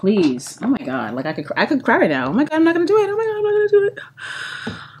that. Please. Oh my God. Like I could cry right now. Oh my God, I'm not gonna do it. Oh my God, I'm not gonna do it.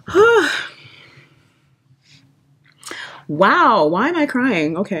 Wow, why am I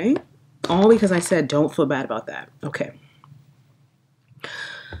crying? Okay. All because I said don't feel bad about that. Okay.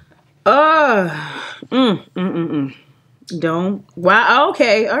 Don't. Wow.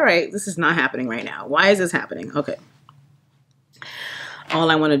 Okay. All right. This is not happening right now. Why is this happening? Okay.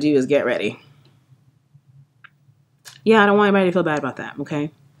 All I want to do is get ready. Yeah, I don't want anybody to feel bad about that.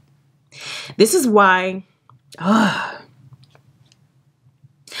 Okay. This is why. I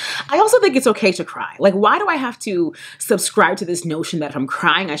also think it's okay to cry. Like, why do I have to subscribe to this notion that if I'm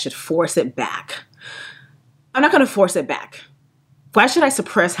crying, I should force it back? I'm not going to force it back. Why should I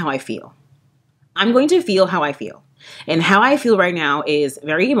suppress how I feel? I'm going to feel how I feel. And how I feel right now is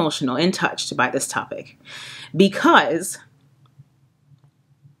very emotional and touched by this topic. Because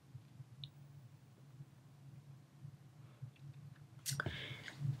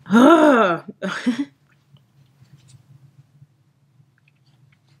oh,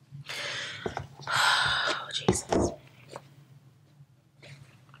 Jesus.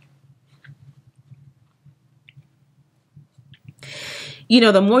 You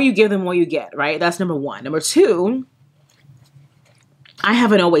know, the more you give, the more you get, right? That's number one. Number two, I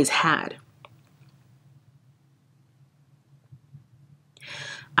haven't always had.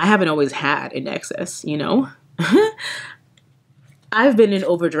 I haven't always had in excess, you know? I've been in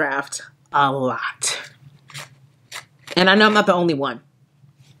overdraft a lot. And I know I'm not the only one.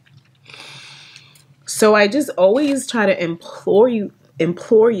 So I just always try to implore you,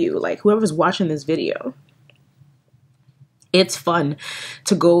 like whoever's watching this video, it's fun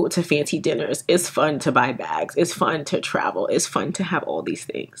to go to fancy dinners. It's fun to buy bags. It's fun to travel. It's fun to have all these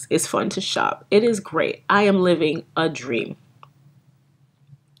things. It's fun to shop. It is great. I am living a dream.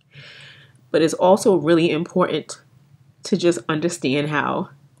 But it's also really important to just understand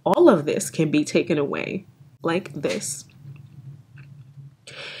how all of this can be taken away like this.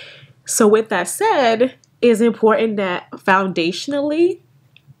 So with that said, it's important that foundationally,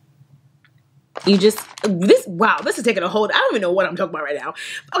 you just, this is taking a hold. I don't even know what I'm talking about right now.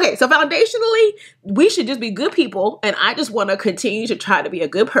 Okay, so foundationally, we should just be good people. And I just want to continue to try to be a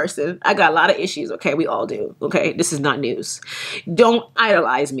good person. I got a lot of issues, okay? We all do, okay? This is not news. Don't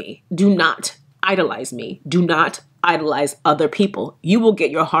idolize me. Do not idolize me. Do not idolize other people. You will get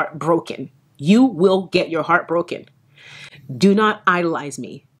your heart broken. You will get your heart broken. Do not idolize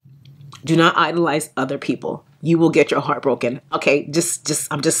me. Do not idolize other people. You will get your heart broken. Okay,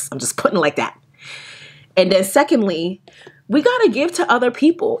 I'm just putting it like that. And then secondly, we gotta give to other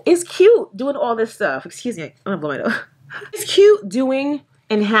people. It's cute doing all this stuff. Excuse me, I'm gonna blow my nose. It's cute doing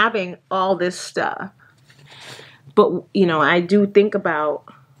and having all this stuff. But, you know, I do think about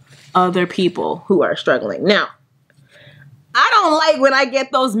other people who are struggling. Now, I don't like when I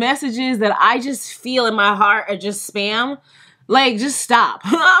get those messages that I just feel in my heart are just spam. Like, just stop.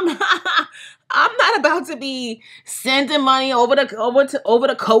 I'm not about to be sending money over the coast,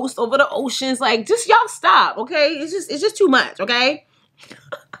 over the oceans. Like, just y'all stop, okay? It's just too much, okay?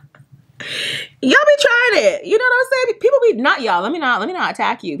 Y'all be trying it. You know what I'm saying? People be not y'all. Let me not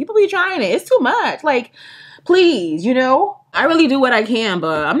attack you. People be trying it. It's too much. Like, please, you know? I really do what I can,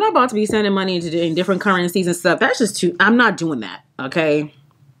 but I'm not about to be sending money in different currencies and stuff. That's just too, I'm not doing that, okay?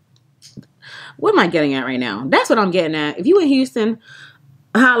 What am I getting at right now? That's what I'm getting at. If you in Houston,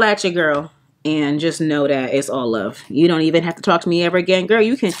 holla at your girl and just know that it's all love. You don't even have to talk to me ever again. Girl,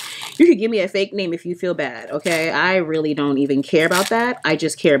 you can give me a fake name if you feel bad, okay? I really don't even care about that. I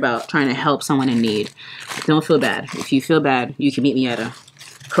just care about trying to help someone in need. Don't feel bad. If you feel bad, you can meet me at a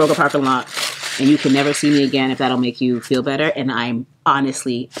Kroger parking lot and you can never see me again if that'll make you feel better. And I'm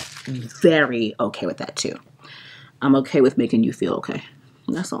honestly very okay with that too. I'm okay with making you feel okay.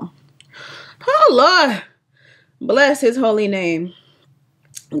 That's all. Oh, Lord. Bless his holy name.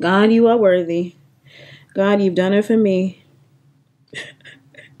 God, you are worthy. God, you've done it for me.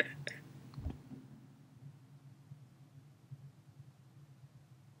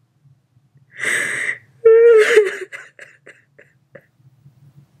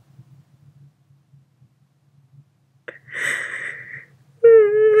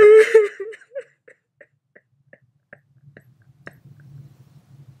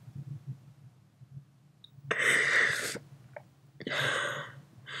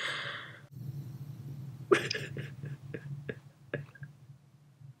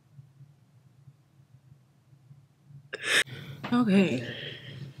 Okay.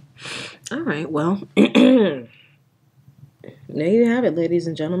 All right. Well, now there you have it, ladies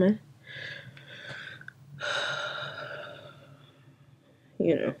and gentlemen.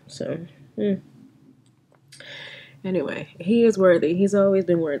 You know, so anyway, he is worthy. He's always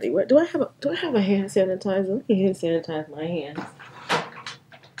been worthy. What do I have a hand sanitizer? Let me hand sanitize my hands.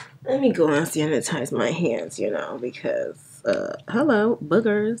 Let me go and sanitize my hands, you know, because hello,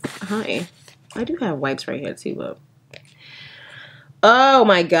 boogers. Hi. I do have wipes right here too, but oh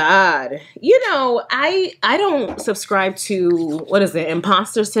my God. You know, I don't subscribe to, what is it,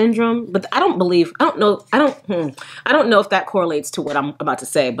 imposter syndrome, but I don't know if that correlates to what I'm about to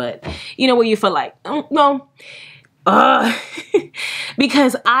say, but you know, where you feel like, oh no,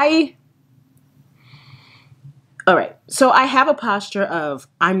 because all right, so I have a posture of,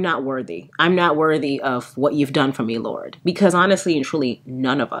 I'm not worthy. I'm not worthy of what you've done for me, Lord, because honestly and truly,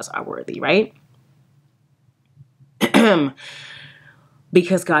 none of us are worthy, right?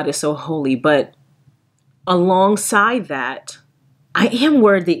 Because God is so holy. But alongside that, I am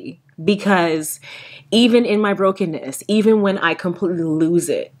worthy, because even in my brokenness, even when I completely lose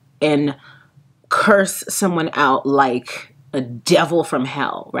it and curse someone out like a devil from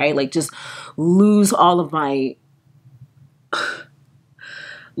hell, right? Like just lose all of my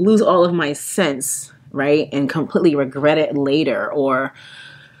sense, right? And completely regret it later, or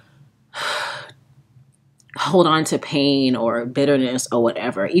hold on to pain or bitterness or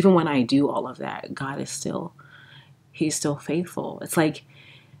whatever. Even when I do all of that, God is still, he's still faithful. It's like,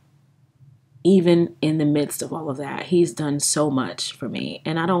 even in the midst of all of that, he's done so much for me.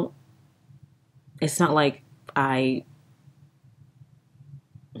 And it's not like I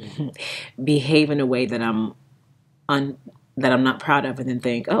behave in a way that I'm not proud of and then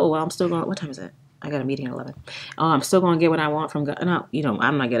think, oh, well, I'm still going, what time is it? I got a meeting at 11. Oh, I'm still going to get what I want from God. No, you know,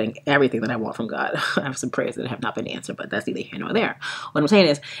 I'm not getting everything that I want from God. I have some prayers that have not been answered, but that's neither here nor there. What I'm saying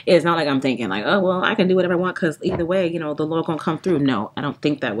is, it's not like I'm thinking like, oh, well, I can do whatever I want because either way, you know, the Lord going to come through. No, I don't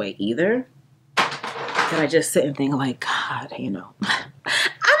think that way either. But I just sit and think like, God, you know,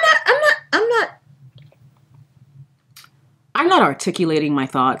 I'm not articulating my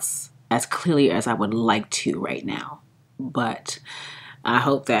thoughts as clearly as I would like to right now, but I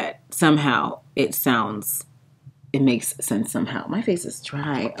hope that somehow it makes sense somehow. My face is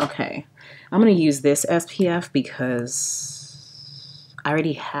dry. Okay. I'm going to use this SPF because I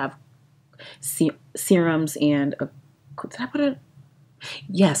already have serums and did I put it?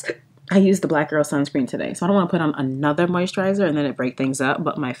 Yes. I used the Black Girl sunscreen today, so I don't want to put on another moisturizer and then it break things up,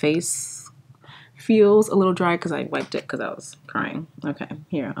 but my face feels a little dry because I wiped it because I was crying. Okay,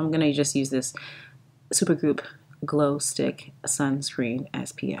 here, I'm going to just use this Supergoop Glow Stick Sunscreen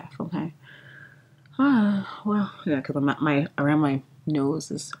SPF, okay? Well, yeah, because around my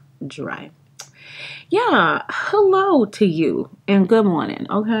nose is dry. Yeah, hello to you and good morning,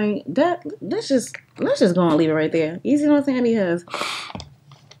 okay? Let's just go and leave it right there. You see what I'm saying? Because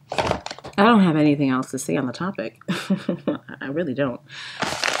I don't have anything else to say on the topic. I really don't.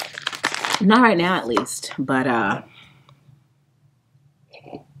 Not right now, at least. But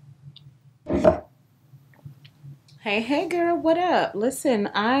hey girl, what up? Listen,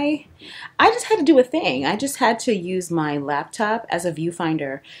 I just had to do a thing. I just had to use my laptop as a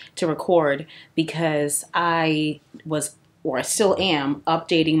viewfinder to record because I was, or I still am,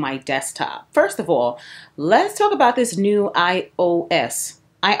 updating my desktop. First of all, let's talk about this new iOS.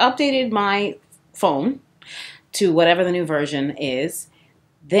 I updated my phone to whatever the new version is.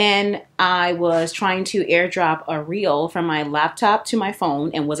 Then I was trying to airdrop a reel from my laptop to my phone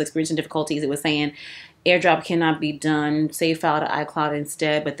and was experiencing difficulties. It was saying airdrop cannot be done, save file to iCloud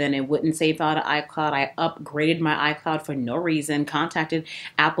instead, but then it wouldn't save file to iCloud. I upgraded my iCloud for no reason, contacted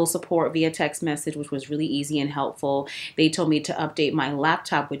Apple support via text message, which was really easy and helpful. They told me to update my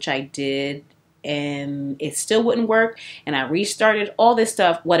laptop, which I did, and it still wouldn't work, and I restarted all this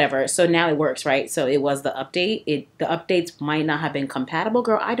stuff, whatever. So now it works, right? So it was the update. The updates might not have been compatible,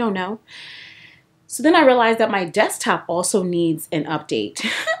 girl, I don't know. So then I realized that my desktop also needs an update.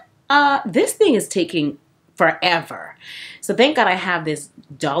 This thing is taking forever. So thank God I have this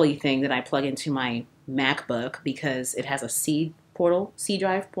dolly thing that I plug into my MacBook because it has a C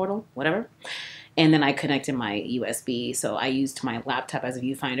drive portal, whatever. And then I connected my USB, so I used my laptop as a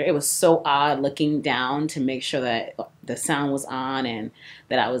viewfinder. It was so odd looking down to make sure that the sound was on and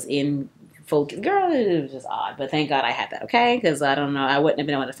that I was in focus. Girl, it was just odd, but thank God I had that, okay? Because I don't know, I wouldn't have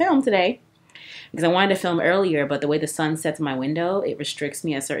been able to film today because I wanted to film earlier, but the way the sun sets in my window, it restricts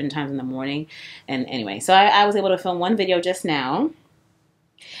me at certain times in the morning. And anyway, so I was able to film one video just now.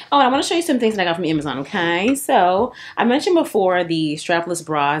 Oh, and I want to show you some things that I got from Amazon, okay? So I mentioned before the strapless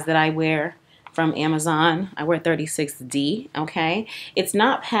bras that I wear. from Amazon. I wear 36D, okay? It's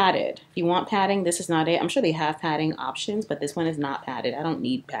not padded. If you want padding, this is not it. I'm sure they have padding options, but this one is not padded. I don't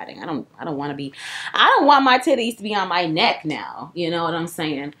need padding. I don't want my titties to be on my neck now. You know what I'm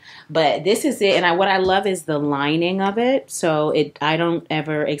saying? But this is it, and what I love is the lining of it. So I don't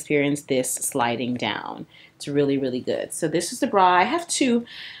ever experience this sliding down. It's really, really good. So this is the bra. I have two.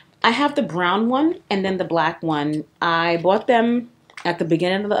 I have the brown one and then the black one. I bought them at the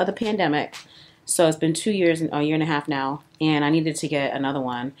beginning of the pandemic. So it's been 2 years, a year and a half now, and I needed to get another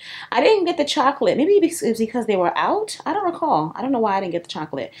one. I didn't get the chocolate. Maybe it was because they were out. I don't recall. I don't know why I didn't get the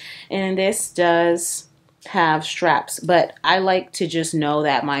chocolate. And this does have straps, but I like to just know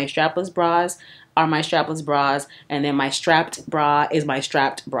that my strapless bras are my strapless bras, and then my strapped bra is my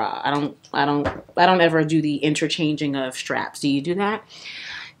strapped bra. I don't ever do the interchanging of straps. Do you do that?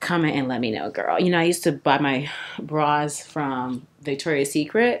 Comment and let me know, girl. You know, I used to buy my bras from Victoria's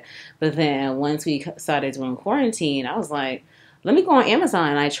Secret, but then once we started doing quarantine, I was like, let me go on Amazon,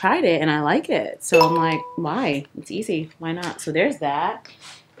 and I tried it and I like it. So I'm like, why? It's easy. Why not? So there's that.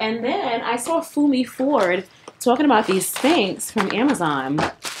 And then I saw Fumi Ford talking about these Spanx from Amazon.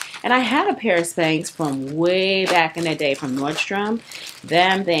 And I had a pair of Spanx from way back in the day from Nordstrom.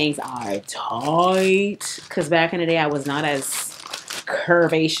 Them things are tight. Because back in the day, I was not as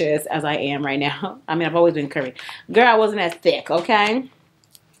curvaceous as I am right now. I mean, I've always been curvy. Girl, I wasn't as thick, okay?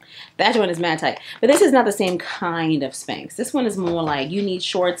 That one is mad tight. But this is not the same kind of Spanx. This one is more like you need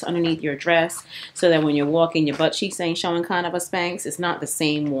shorts underneath your dress so that when you're walking, your butt cheeks ain't showing, kind of a Spanx. It's not the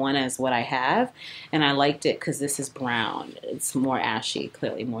same one as what I have. And I liked it because this is brown. It's more ashy,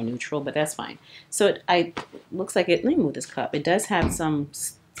 clearly more neutral, but that's fine. So it looks like it, let me move this cup. It does have some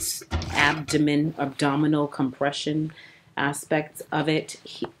abdominal compression aspects of it.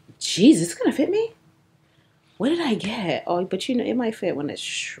 Jeez, it's gonna fit me? What did I get? Oh, but you know, it might fit when I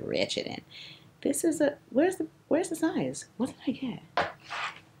stretch it in. This is a, where's the size? What did I get?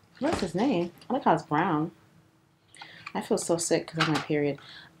 What's his name? I like how it's brown. I feel so sick because of my period.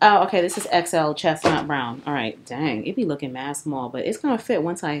 Oh, okay, this is XL chestnut brown. All right, dang, it be looking mad small, but it's gonna fit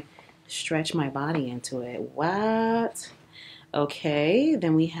once I stretch my body into it. What? Okay,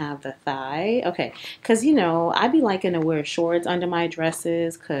 then we have the thigh. Okay, because, you know, I be liking to wear shorts under my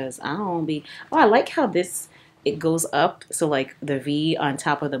dresses because I don't be... Oh, I like how it goes up, so like the V on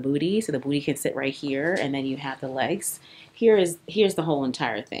top of the booty, so the booty can sit right here, and then you have the legs. Here's the whole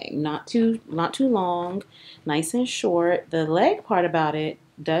entire thing. Not too long, nice and short. The leg part about it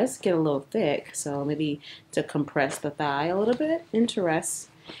does get a little thick, so maybe to compress the thigh a little bit. I'm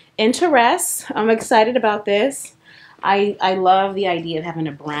excited about this. I love the idea of having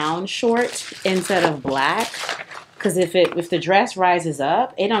a brown short instead of black, because if the dress rises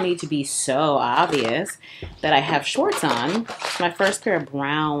up, it don't need to be so obvious that I have shorts on. It's my first pair of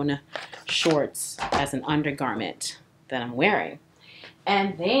brown shorts as an undergarment that I'm wearing.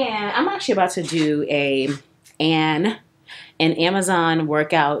 And then I'm actually about to do an Amazon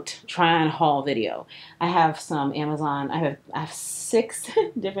workout try on haul video. I have some Amazon, I have 6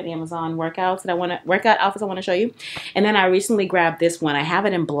 different Amazon workout outfits I want to show you. And then I recently grabbed this one. I have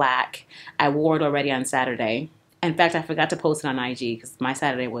it in black. I wore it already on Saturday. In fact, I forgot to post it on IG because my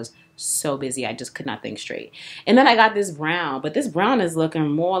Saturday was so busy. I just could not think straight. And then I got this brown, but this brown is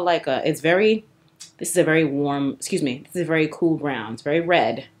looking more like this is a very warm, excuse me, this is a very cool brown. It's very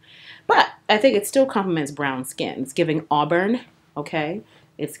red. But I think it still complements brown skin. It's giving auburn, okay?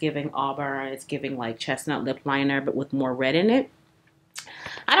 It's giving auburn. It's giving like chestnut lip liner, but with more red in it.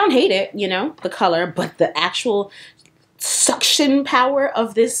 I don't hate it, you know, the color, but the actual suction power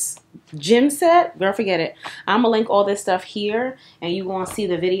of this gym set, girl, forget it. I'm gonna link all this stuff here, and you gonna see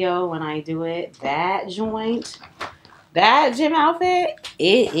the video when I do it. That joint, that gym outfit,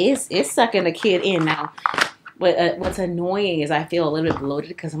 it's sucking the kid in now. But what's annoying is I feel a little bit bloated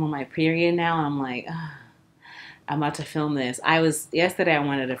because I'm on my period now, and I'm like, I'm about to film this. Yesterday I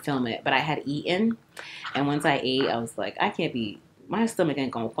wanted to film it, but I had eaten, and once I ate, I was like, I can't be, my stomach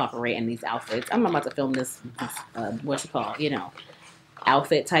ain't gonna cooperate in these outfits. I'm about to film this what's it called, you know,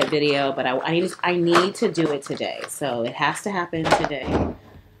 outfit type video, but I need to do it today, so it has to happen today,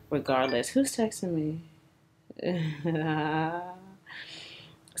 regardless. Who's texting me?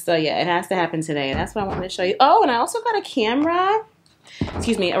 So yeah, it has to happen today, and that's what I wanted to show you. Oh, and I also got a camera,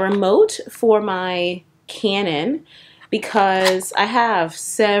 a remote for my Canon, because I have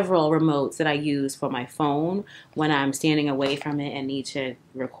several remotes that I use for my phone when I'm standing away from it and need to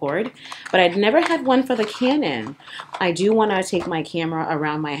record. But I'd never had one for the Canon. I do want to take my camera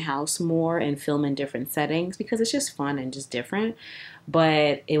around my house more and film in different settings because it's just fun and just different.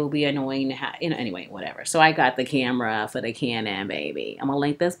 but it will be annoying to have, anyway, whatever. So I got the camera for the Canon, baby. I'm gonna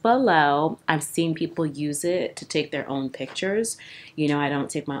link this below. I've seen people use it to take their own pictures. You know, I don't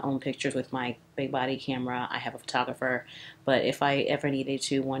take my own pictures with my big body camera. I have a photographer, but if I ever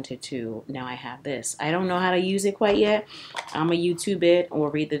wanted to, now I have this. I don't know how to use it quite yet. I'm gonna YouTube it or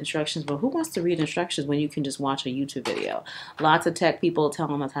read the instructions, but who wants to read instructions when you can just watch a YouTube video? Lots of tech people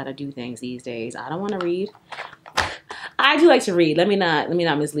telling us how to do things these days. I don't want to read. I do like to read. Let me not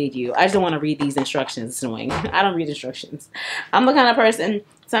mislead you. I just don't want to read these instructions. It's annoying. I don't read instructions. I'm the kind of person,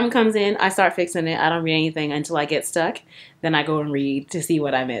 something comes in, I start fixing it. I don't read anything until I get stuck. Then I go and read to see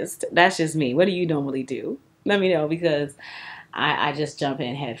what I missed. That's just me. What do you normally do? Let me know, because I just jump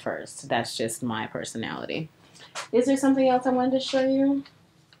in head first. That's just my personality. Is there something else I wanted to show you?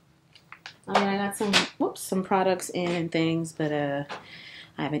 I mean, I got some products in and things, but I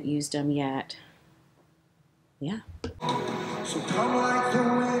haven't used them yet. Yeah. So come like the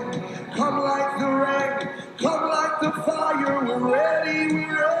wind, come like the rain, come like the fire, we're ready, we're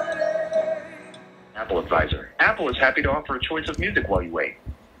ready. Apple Advisor. Apple is happy to offer a choice of music while you wait.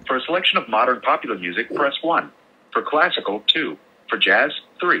 For a selection of modern popular music, press 1. For classical, 2. For jazz,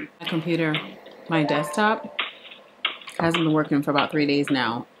 3. My computer, my desktop, hasn't been working for about 3 days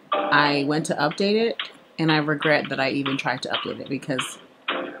now. I went to update it, and I regret that I even tried to update it because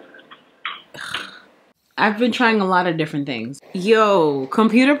I've been trying a lot of different things. Yo,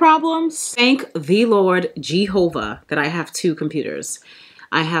 computer problems? Thank the Lord Jehovah that I have 2 computers.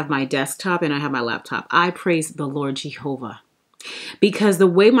 I have my desktop and I have my laptop. I praise the Lord Jehovah. Because the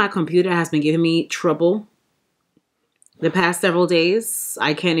way my computer has been giving me trouble the past several days,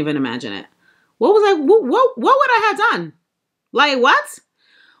 I can't even imagine it. What would I have done? Like what?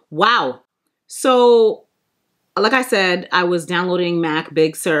 Wow. So, like I said, I was downloading Mac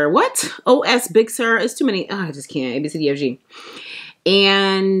Big Sur. What? OS Big Sur? It's too many. Oh, I just can't. A, B, C, D, F, G.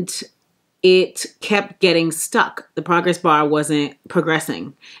 And it kept getting stuck. The progress bar wasn't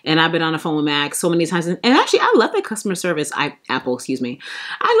progressing. And I've been on the phone with Mac so many times. And actually, I love the customer service. Apple, excuse me.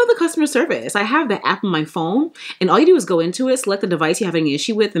 I love the customer service. I have the app on my phone. And all you do is go into it, select the device you're having an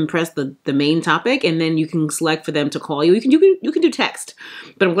issue with, and press the main topic. And then you can select for them to call you. You can do text.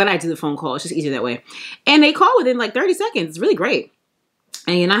 But I'm glad I do the phone call. It's just easier that way. And they call within like 30 seconds. It's really great.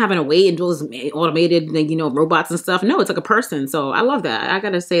 And you're not having to wait until it's automated, you know, robots and stuff. No, it's like a person. So I love that. I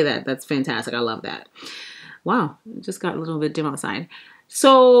got to say that. That's fantastic. I love that. Wow. It just got a little bit dim outside.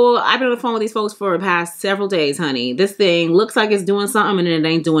 So I've been on the phone with these folks for the past several days, honey. This thing looks like it's doing something and then it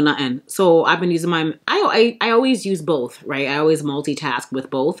ain't doing nothing. So I've been using I always use both, right? I always multitask with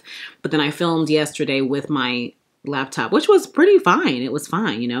both. But then I filmed yesterday with my laptop, which was pretty fine. It was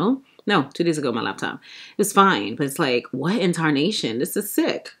fine, you know? No, 2 days ago, my laptop. It was fine, but it's like, what in tarnation? This is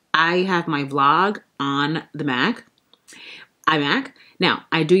sick. I have my vlog on the iMac. Now,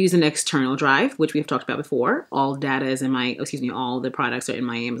 I do use an external drive, which we've talked about before. All data is in my, all the products are in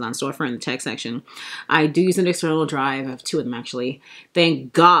my Amazon storefront in the tech section. I do use an external drive. I have 2 of them, actually.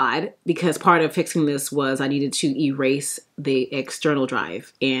 Thank God, because part of fixing this was I needed to erase the external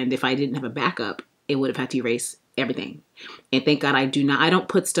drive. And if I didn't have a backup, it would have had to erase everything. And thank God I don't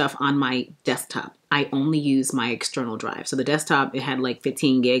put stuff on my desktop. I only use my external drive. So the desktop, it had like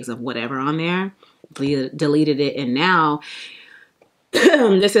 15 gigs of whatever on there. Deleted it, and now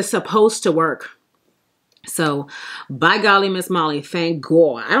this is supposed to work. So by golly, Miss Molly, thank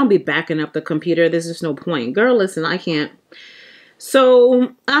God. I don't be backing up the computer. There's just no point. Girl, listen, I can't.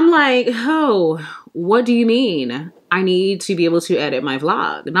 So I'm like, oh, what do you mean? I need to be able to edit my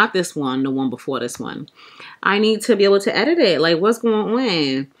vlog. Not this one, the one before this one. I need to be able to edit it. Like, what's going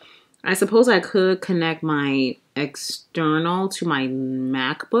on? I suppose I could connect my external to my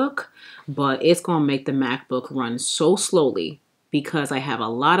MacBook, but it's going to make the MacBook run so slowly because I have a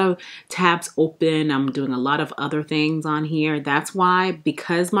lot of tabs open. I'm doing a lot of other things on here. That's why,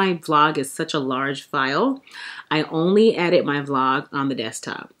 because my vlog is such a large file, I only edit my vlog on the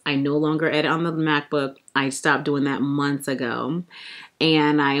desktop. I no longer edit on the MacBook. I stopped doing that months ago.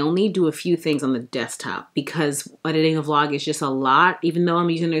 And I only do a few things on the desktop because editing a vlog is just a lot. Even though I'm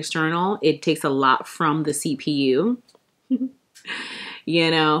using an external, it takes a lot from the CPU.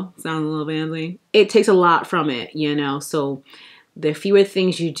 You know, sounds a little fancy. It takes a lot from it, you know. So the fewer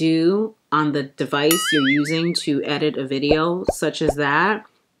things you do on the device you're using to edit a video, such as that,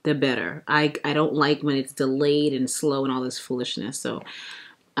 the better. I don't like when it's delayed and slow and all this foolishness. So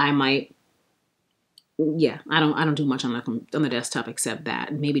I might, yeah, I don't do much on the desktop except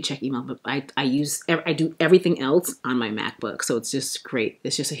that. Maybe check email, but I do everything else on my MacBook. So it's just great.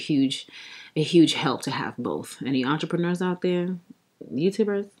 It's just a huge help to have both. Any entrepreneurs out there,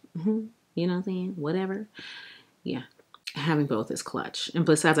 YouTubers, you know what I'm saying? Whatever. Yeah. having both is clutch. And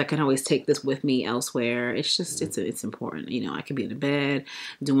besides, I can always take this with me elsewhere. It's just, it's important. You know, I could be in the bed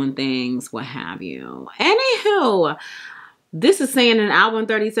doing things, what have you. Anywho, this is saying an hour and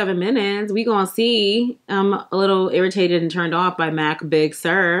 37 minutes. We gonna see. I'm a little irritated and turned off by Mac Big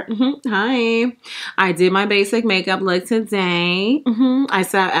Sur. Hi. I did my basic makeup look today. I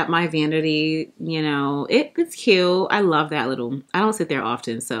sat at my vanity. You know, it's cute. I love that little. I don't sit there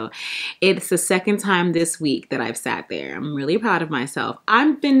often, so it's the second time this week that I've sat there. I'm really proud of myself.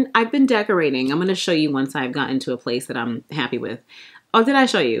 I've been decorating. I'm gonna show you once I've gotten to a place that I'm happy with. Oh, did I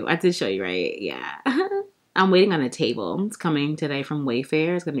show you? I did show you, right? Yeah. I'm waiting on a table. It's coming today from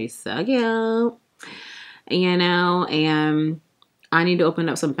Wayfair. It's going to be so cute. You know, and I need to open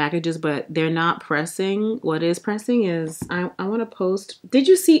up some packages, but they're not pressing. What is pressing is, I want to post. Did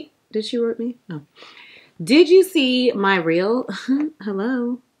you write me? No. Did you see my reel?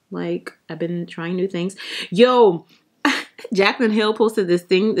 Hello. Like, I've been trying new things. Yo, Jaclyn Hill posted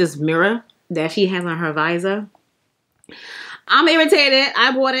this mirror that she has on her visor. I'm irritated.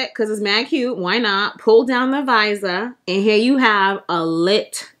 I bought it because it's mad cute. Why not? Pull down the visor and here you have a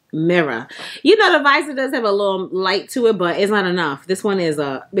lit mirror. You know, the visor does have a little light to it, but it's not enough. This one is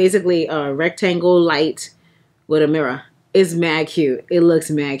basically a rectangle light with a mirror. It's mad cute. It looks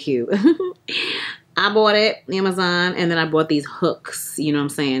mad cute. I bought it, Amazon, and then I bought these hooks, you know what I'm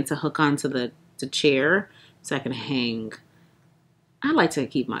saying, to hook onto the chair so I can hang. I like to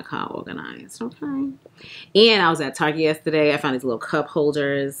keep my car organized, okay? And I was at Target yesterday. I found these little cup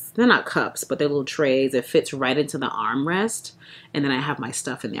holders. They're not cups, but they're little trays. It fits right into the armrest. And then I have my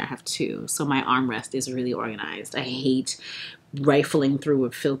stuff in there. I have two. So my armrest is really organized. I hate rifling through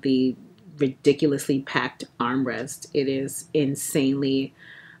a filthy, ridiculously packed armrest. It is insanely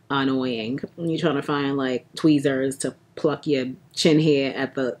annoying. You're trying to find like tweezers to pluck your chin hair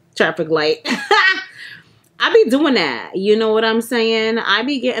at the traffic light. I be doing that. You know what I'm saying? I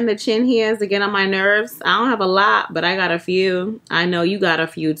be getting the chin hairs to get on my nerves. I don't have a lot, but I got a few. I know you got a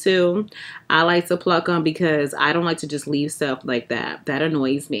few too. I like to pluck them because I don't like to just leave stuff like that. That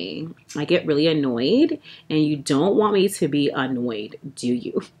annoys me. I get really annoyed and you don't want me to be annoyed, do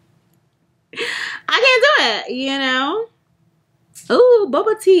you? I can't do it, you know? Oh,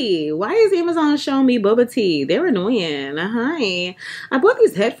 boba tea. Why is Amazon showing me boba tea? They're annoying. Hi. I bought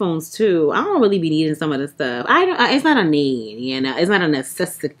these headphones too. I don't really be needing some of this stuff. It's not a need, you know. It's not a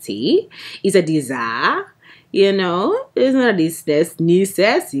necessity. It's a desire, you know. It's not a necessity.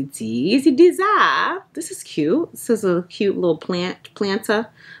 It's a desire. This is cute. This is a cute little plant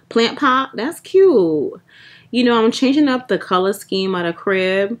pot. That's cute. You know, I'm changing up the color scheme of the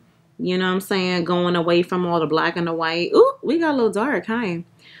crib. You know what I'm saying? Going away from all the black and the white. Ooh, we got a little dark, hi.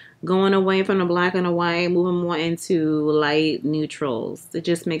 Going away from the black and the white, moving more into light neutrals. It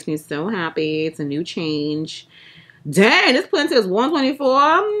just makes me so happy. It's a new change. Dang, this planter is $124.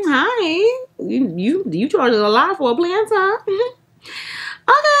 Hi. You charge a lot for a planter.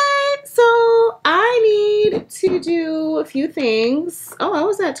 Okay, so I need to do a few things. Oh, I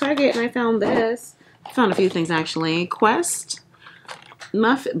was at Target and I found this. I found a few things actually. Quest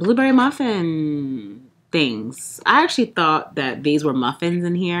blueberry muffin things. I actually thought that these were muffins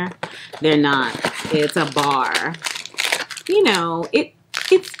in here. They're not. It's a bar. You know,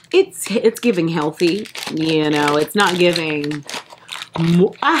 it's giving healthy. You know, it's not giving.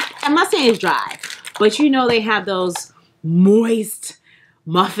 I'm not saying it's dry, but you know they have those moist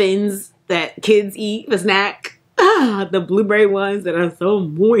muffins that kids eat for snack. The blueberry ones that are so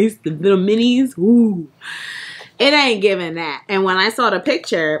moist, the little minis. Ooh. It ain't giving that. And when I saw the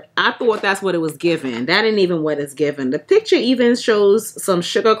picture, I thought that's what it was giving. That ain't even what it's giving. The picture even shows some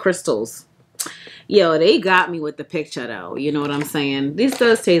sugar crystals. Yo, they got me with the picture though. You know what I'm saying? This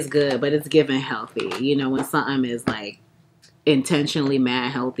does taste good, but it's giving healthy. You know, when something is like intentionally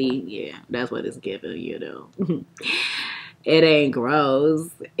mad healthy, yeah, that's what it's giving, you know. It ain't gross.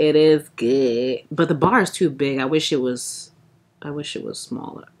 It is good. But the bar is too big. I wish it was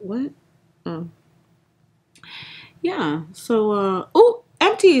smaller. What? Oh. Yeah, so, oh,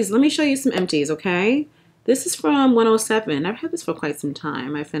 empties. Let me show you some empties, okay? This is from 107. I've had this for quite some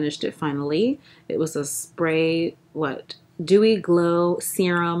time. I finished it finally. It was a spray, Dewy Glow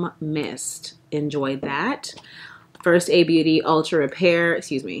Serum Mist. Enjoyed that. First A Beauty Ultra Repair,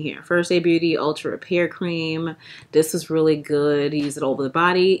 First A Beauty Ultra Repair Cream. This is really good. Use it over the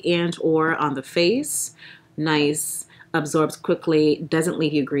body and or on the face. Nice. Absorbs quickly. Doesn't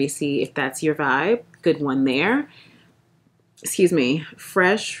leave you greasy if that's your vibe. Good one there.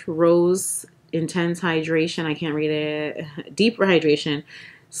 Fresh Rose Intense Hydration. I can't read it. Deep Hydration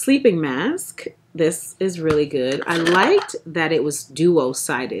Sleeping Mask. This is really good. I liked that it was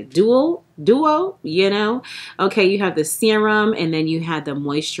duo-sided. Duo, you know? Okay, you have the serum and then you had the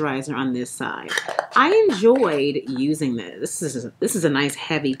moisturizer on this side. I enjoyed using this. This is a nice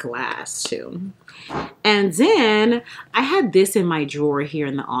heavy glass too. And then I had this in my drawer here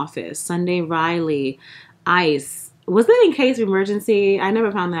in the office. Sunday Riley Ice. Was it in case of emergency? I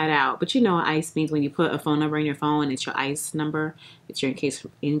never found that out. But you know what ICE means when you put a phone number in your phone. It's your ICE number. It's your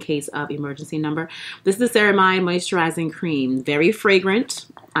in case of emergency number. This is the Ceramide Moisturizing Cream. Very fragrant.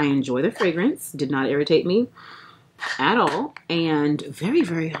 I enjoy the fragrance. Did not irritate me at all. And very,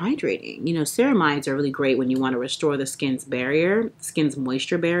 very hydrating. You know, ceramides are really great when you want to restore the skin's barrier. Skin's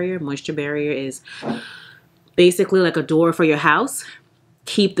moisture barrier. Moisture barrier is basically like a door for your house.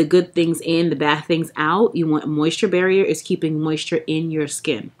 Keep the good things in, the bad things out. You want moisture barrier is keeping moisture in your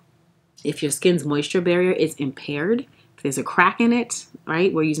skin. If your skin's moisture barrier is impaired, if there's a crack in it,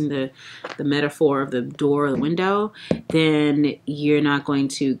 right? We're using the metaphor of the door or the window, then you're not going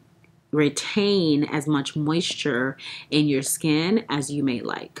to retain as much moisture in your skin as you may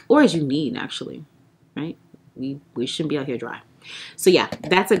like, or as you need actually, right? We shouldn't be out here dry. So yeah,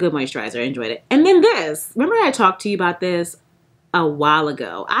 that's a good moisturizer. I enjoyed it. And then this, remember I talked to you about this a while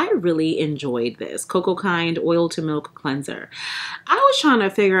ago. I really enjoyed this Cocoa Kind Oil to Milk Cleanser. I was trying to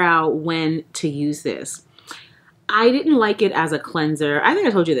figure out when to use this. I didn't like it as a cleanser. I think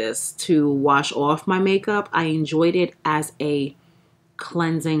I told you this, to wash off my makeup. I enjoyed it as a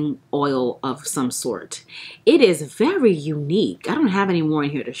cleansing oil of some sort. It is very unique. I don't have any more in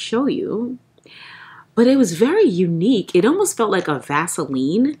here to show you, but it was very unique. It almost felt like a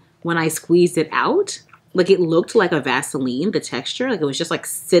Vaseline when I squeezed it out. Like it looked like a Vaseline, the texture, like it was just like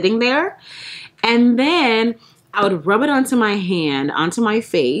sitting there. And then I would rub it onto my hand, onto my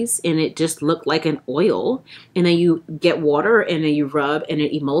face, and it just looked like an oil. And then you get water and then you rub and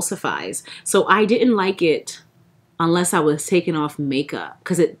it emulsifies. So I didn't like it unless I was taking off makeup,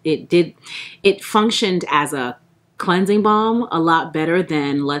 because it functioned as a cleansing balm a lot better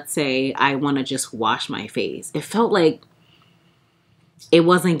than, let's say, I want to just wash my face. It felt like it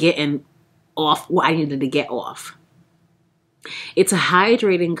wasn't getting off what I needed to get off. It's a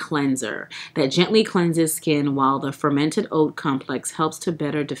hydrating cleanser that gently cleanses skin while the fermented oat complex helps to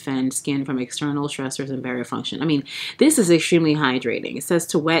better defend skin from external stressors and barrier function. I mean, this is extremely hydrating. It says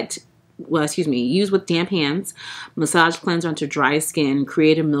to use with damp hands, massage cleanser onto dry skin,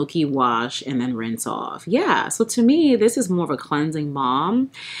 create a milky wash, and then rinse off. Yeah, so to me, this is more of a cleansing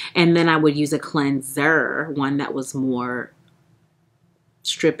balm. And then I would use a cleanser, one that was more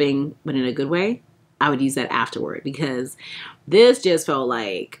stripping, but in a good way. I would use that afterward, because this just felt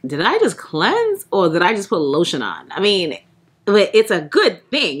like, did I just cleanse or did I just put lotion on? I mean, it's a good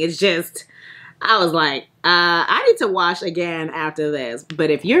thing. It's just, I was like, I need to wash again after this.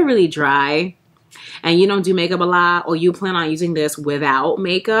 But if you're really dry and you don't do makeup a lot, or you plan on using this without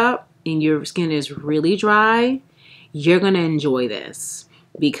makeup and your skin is really dry, you're going to enjoy this,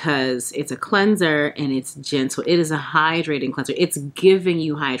 because it's a cleanser and it's gentle. It is a hydrating cleanser. It's giving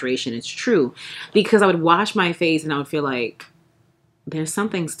you hydration. It's true, because I would wash my face and I would feel like there's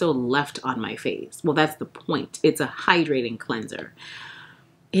something still left on my face. Well, that's the point. It's a hydrating cleanser.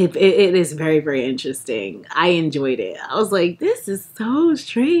 It is very, very interesting. I enjoyed it. I was like, this is so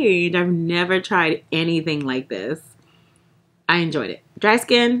strange. I've never tried anything like this. I enjoyed it. Dry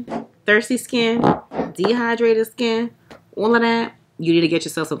skin, thirsty skin, dehydrated skin, all of that. You need to get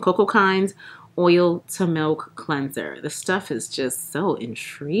yourself some Cocoa Kind Oil to Milk Cleanser. The stuff is just so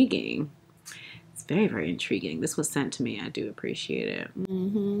intriguing. It's very, very intriguing. This was sent to me. I do appreciate it.